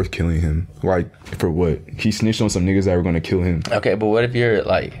 it's not worth killing him. Like, for what? He snitched on some niggas that were gonna kill him. Okay, but what if you're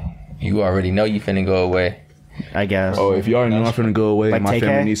like, you already know you finna go away? I guess. Oh, if you already know I'm finna go away, like my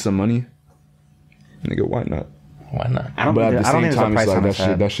family needs some money, nigga, why not? Why not? But at the same time, it's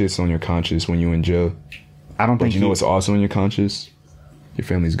like that shit's on your conscience when you in jail. I don't think you know what's also on your conscience? Your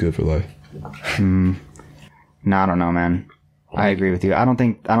family's good for life. No, I don't know, man. I agree with you. I don't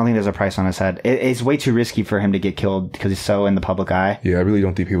think there's a price on his head. It's way too risky for him to get killed because he's so in the public eye. Yeah, I really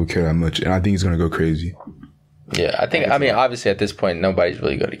don't think people care that much, and I think he's gonna go crazy. Yeah, I mean, obviously at this point, nobody's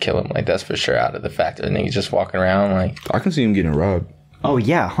really going to kill him. Like, that's for sure out of the fact that he's just walking around. Like, I can see him getting robbed. Oh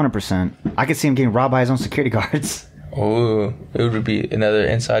yeah, 100%. I could see him getting robbed by his own security guards. oh, it would be another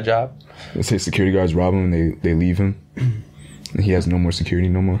inside job. Let's say security guards rob him and they leave him. And he has no more security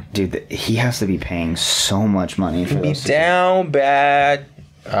no more. Dude, he has to be paying so much money for Be those. down bad.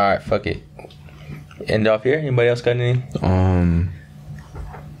 All right, fuck it. End off here. Anybody else got anything?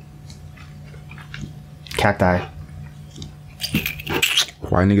 Cacti.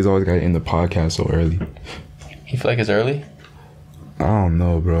 Why niggas always gotta end the podcast so early? You feel like it's early? I don't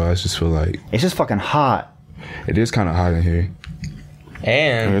know, bro. I just feel like It's just fucking hot. it is kind of hot in here. I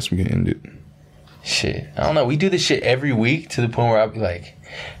And guess we can end it. shit, I don't know. We do this shit every week to the point where I'll be like,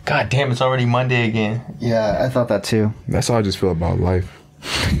 God damn, it's already Monday again. Yeah, I thought that too. That's how I just feel about life.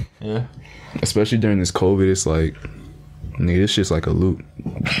 Yeah. Especially during this COVID, it's like, nigga, this shit's like a loop.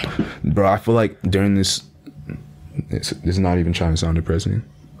 Bro, I feel like during this is not even trying to sound depressing,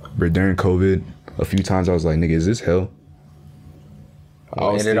 but during COVID, a few times I was like, nigga, is this hell?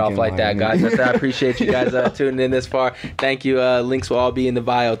 We'll end it off like that, guys. I appreciate you guys tuning in this far. Thank you. Links will all be in the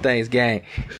bio. Thanks, gang.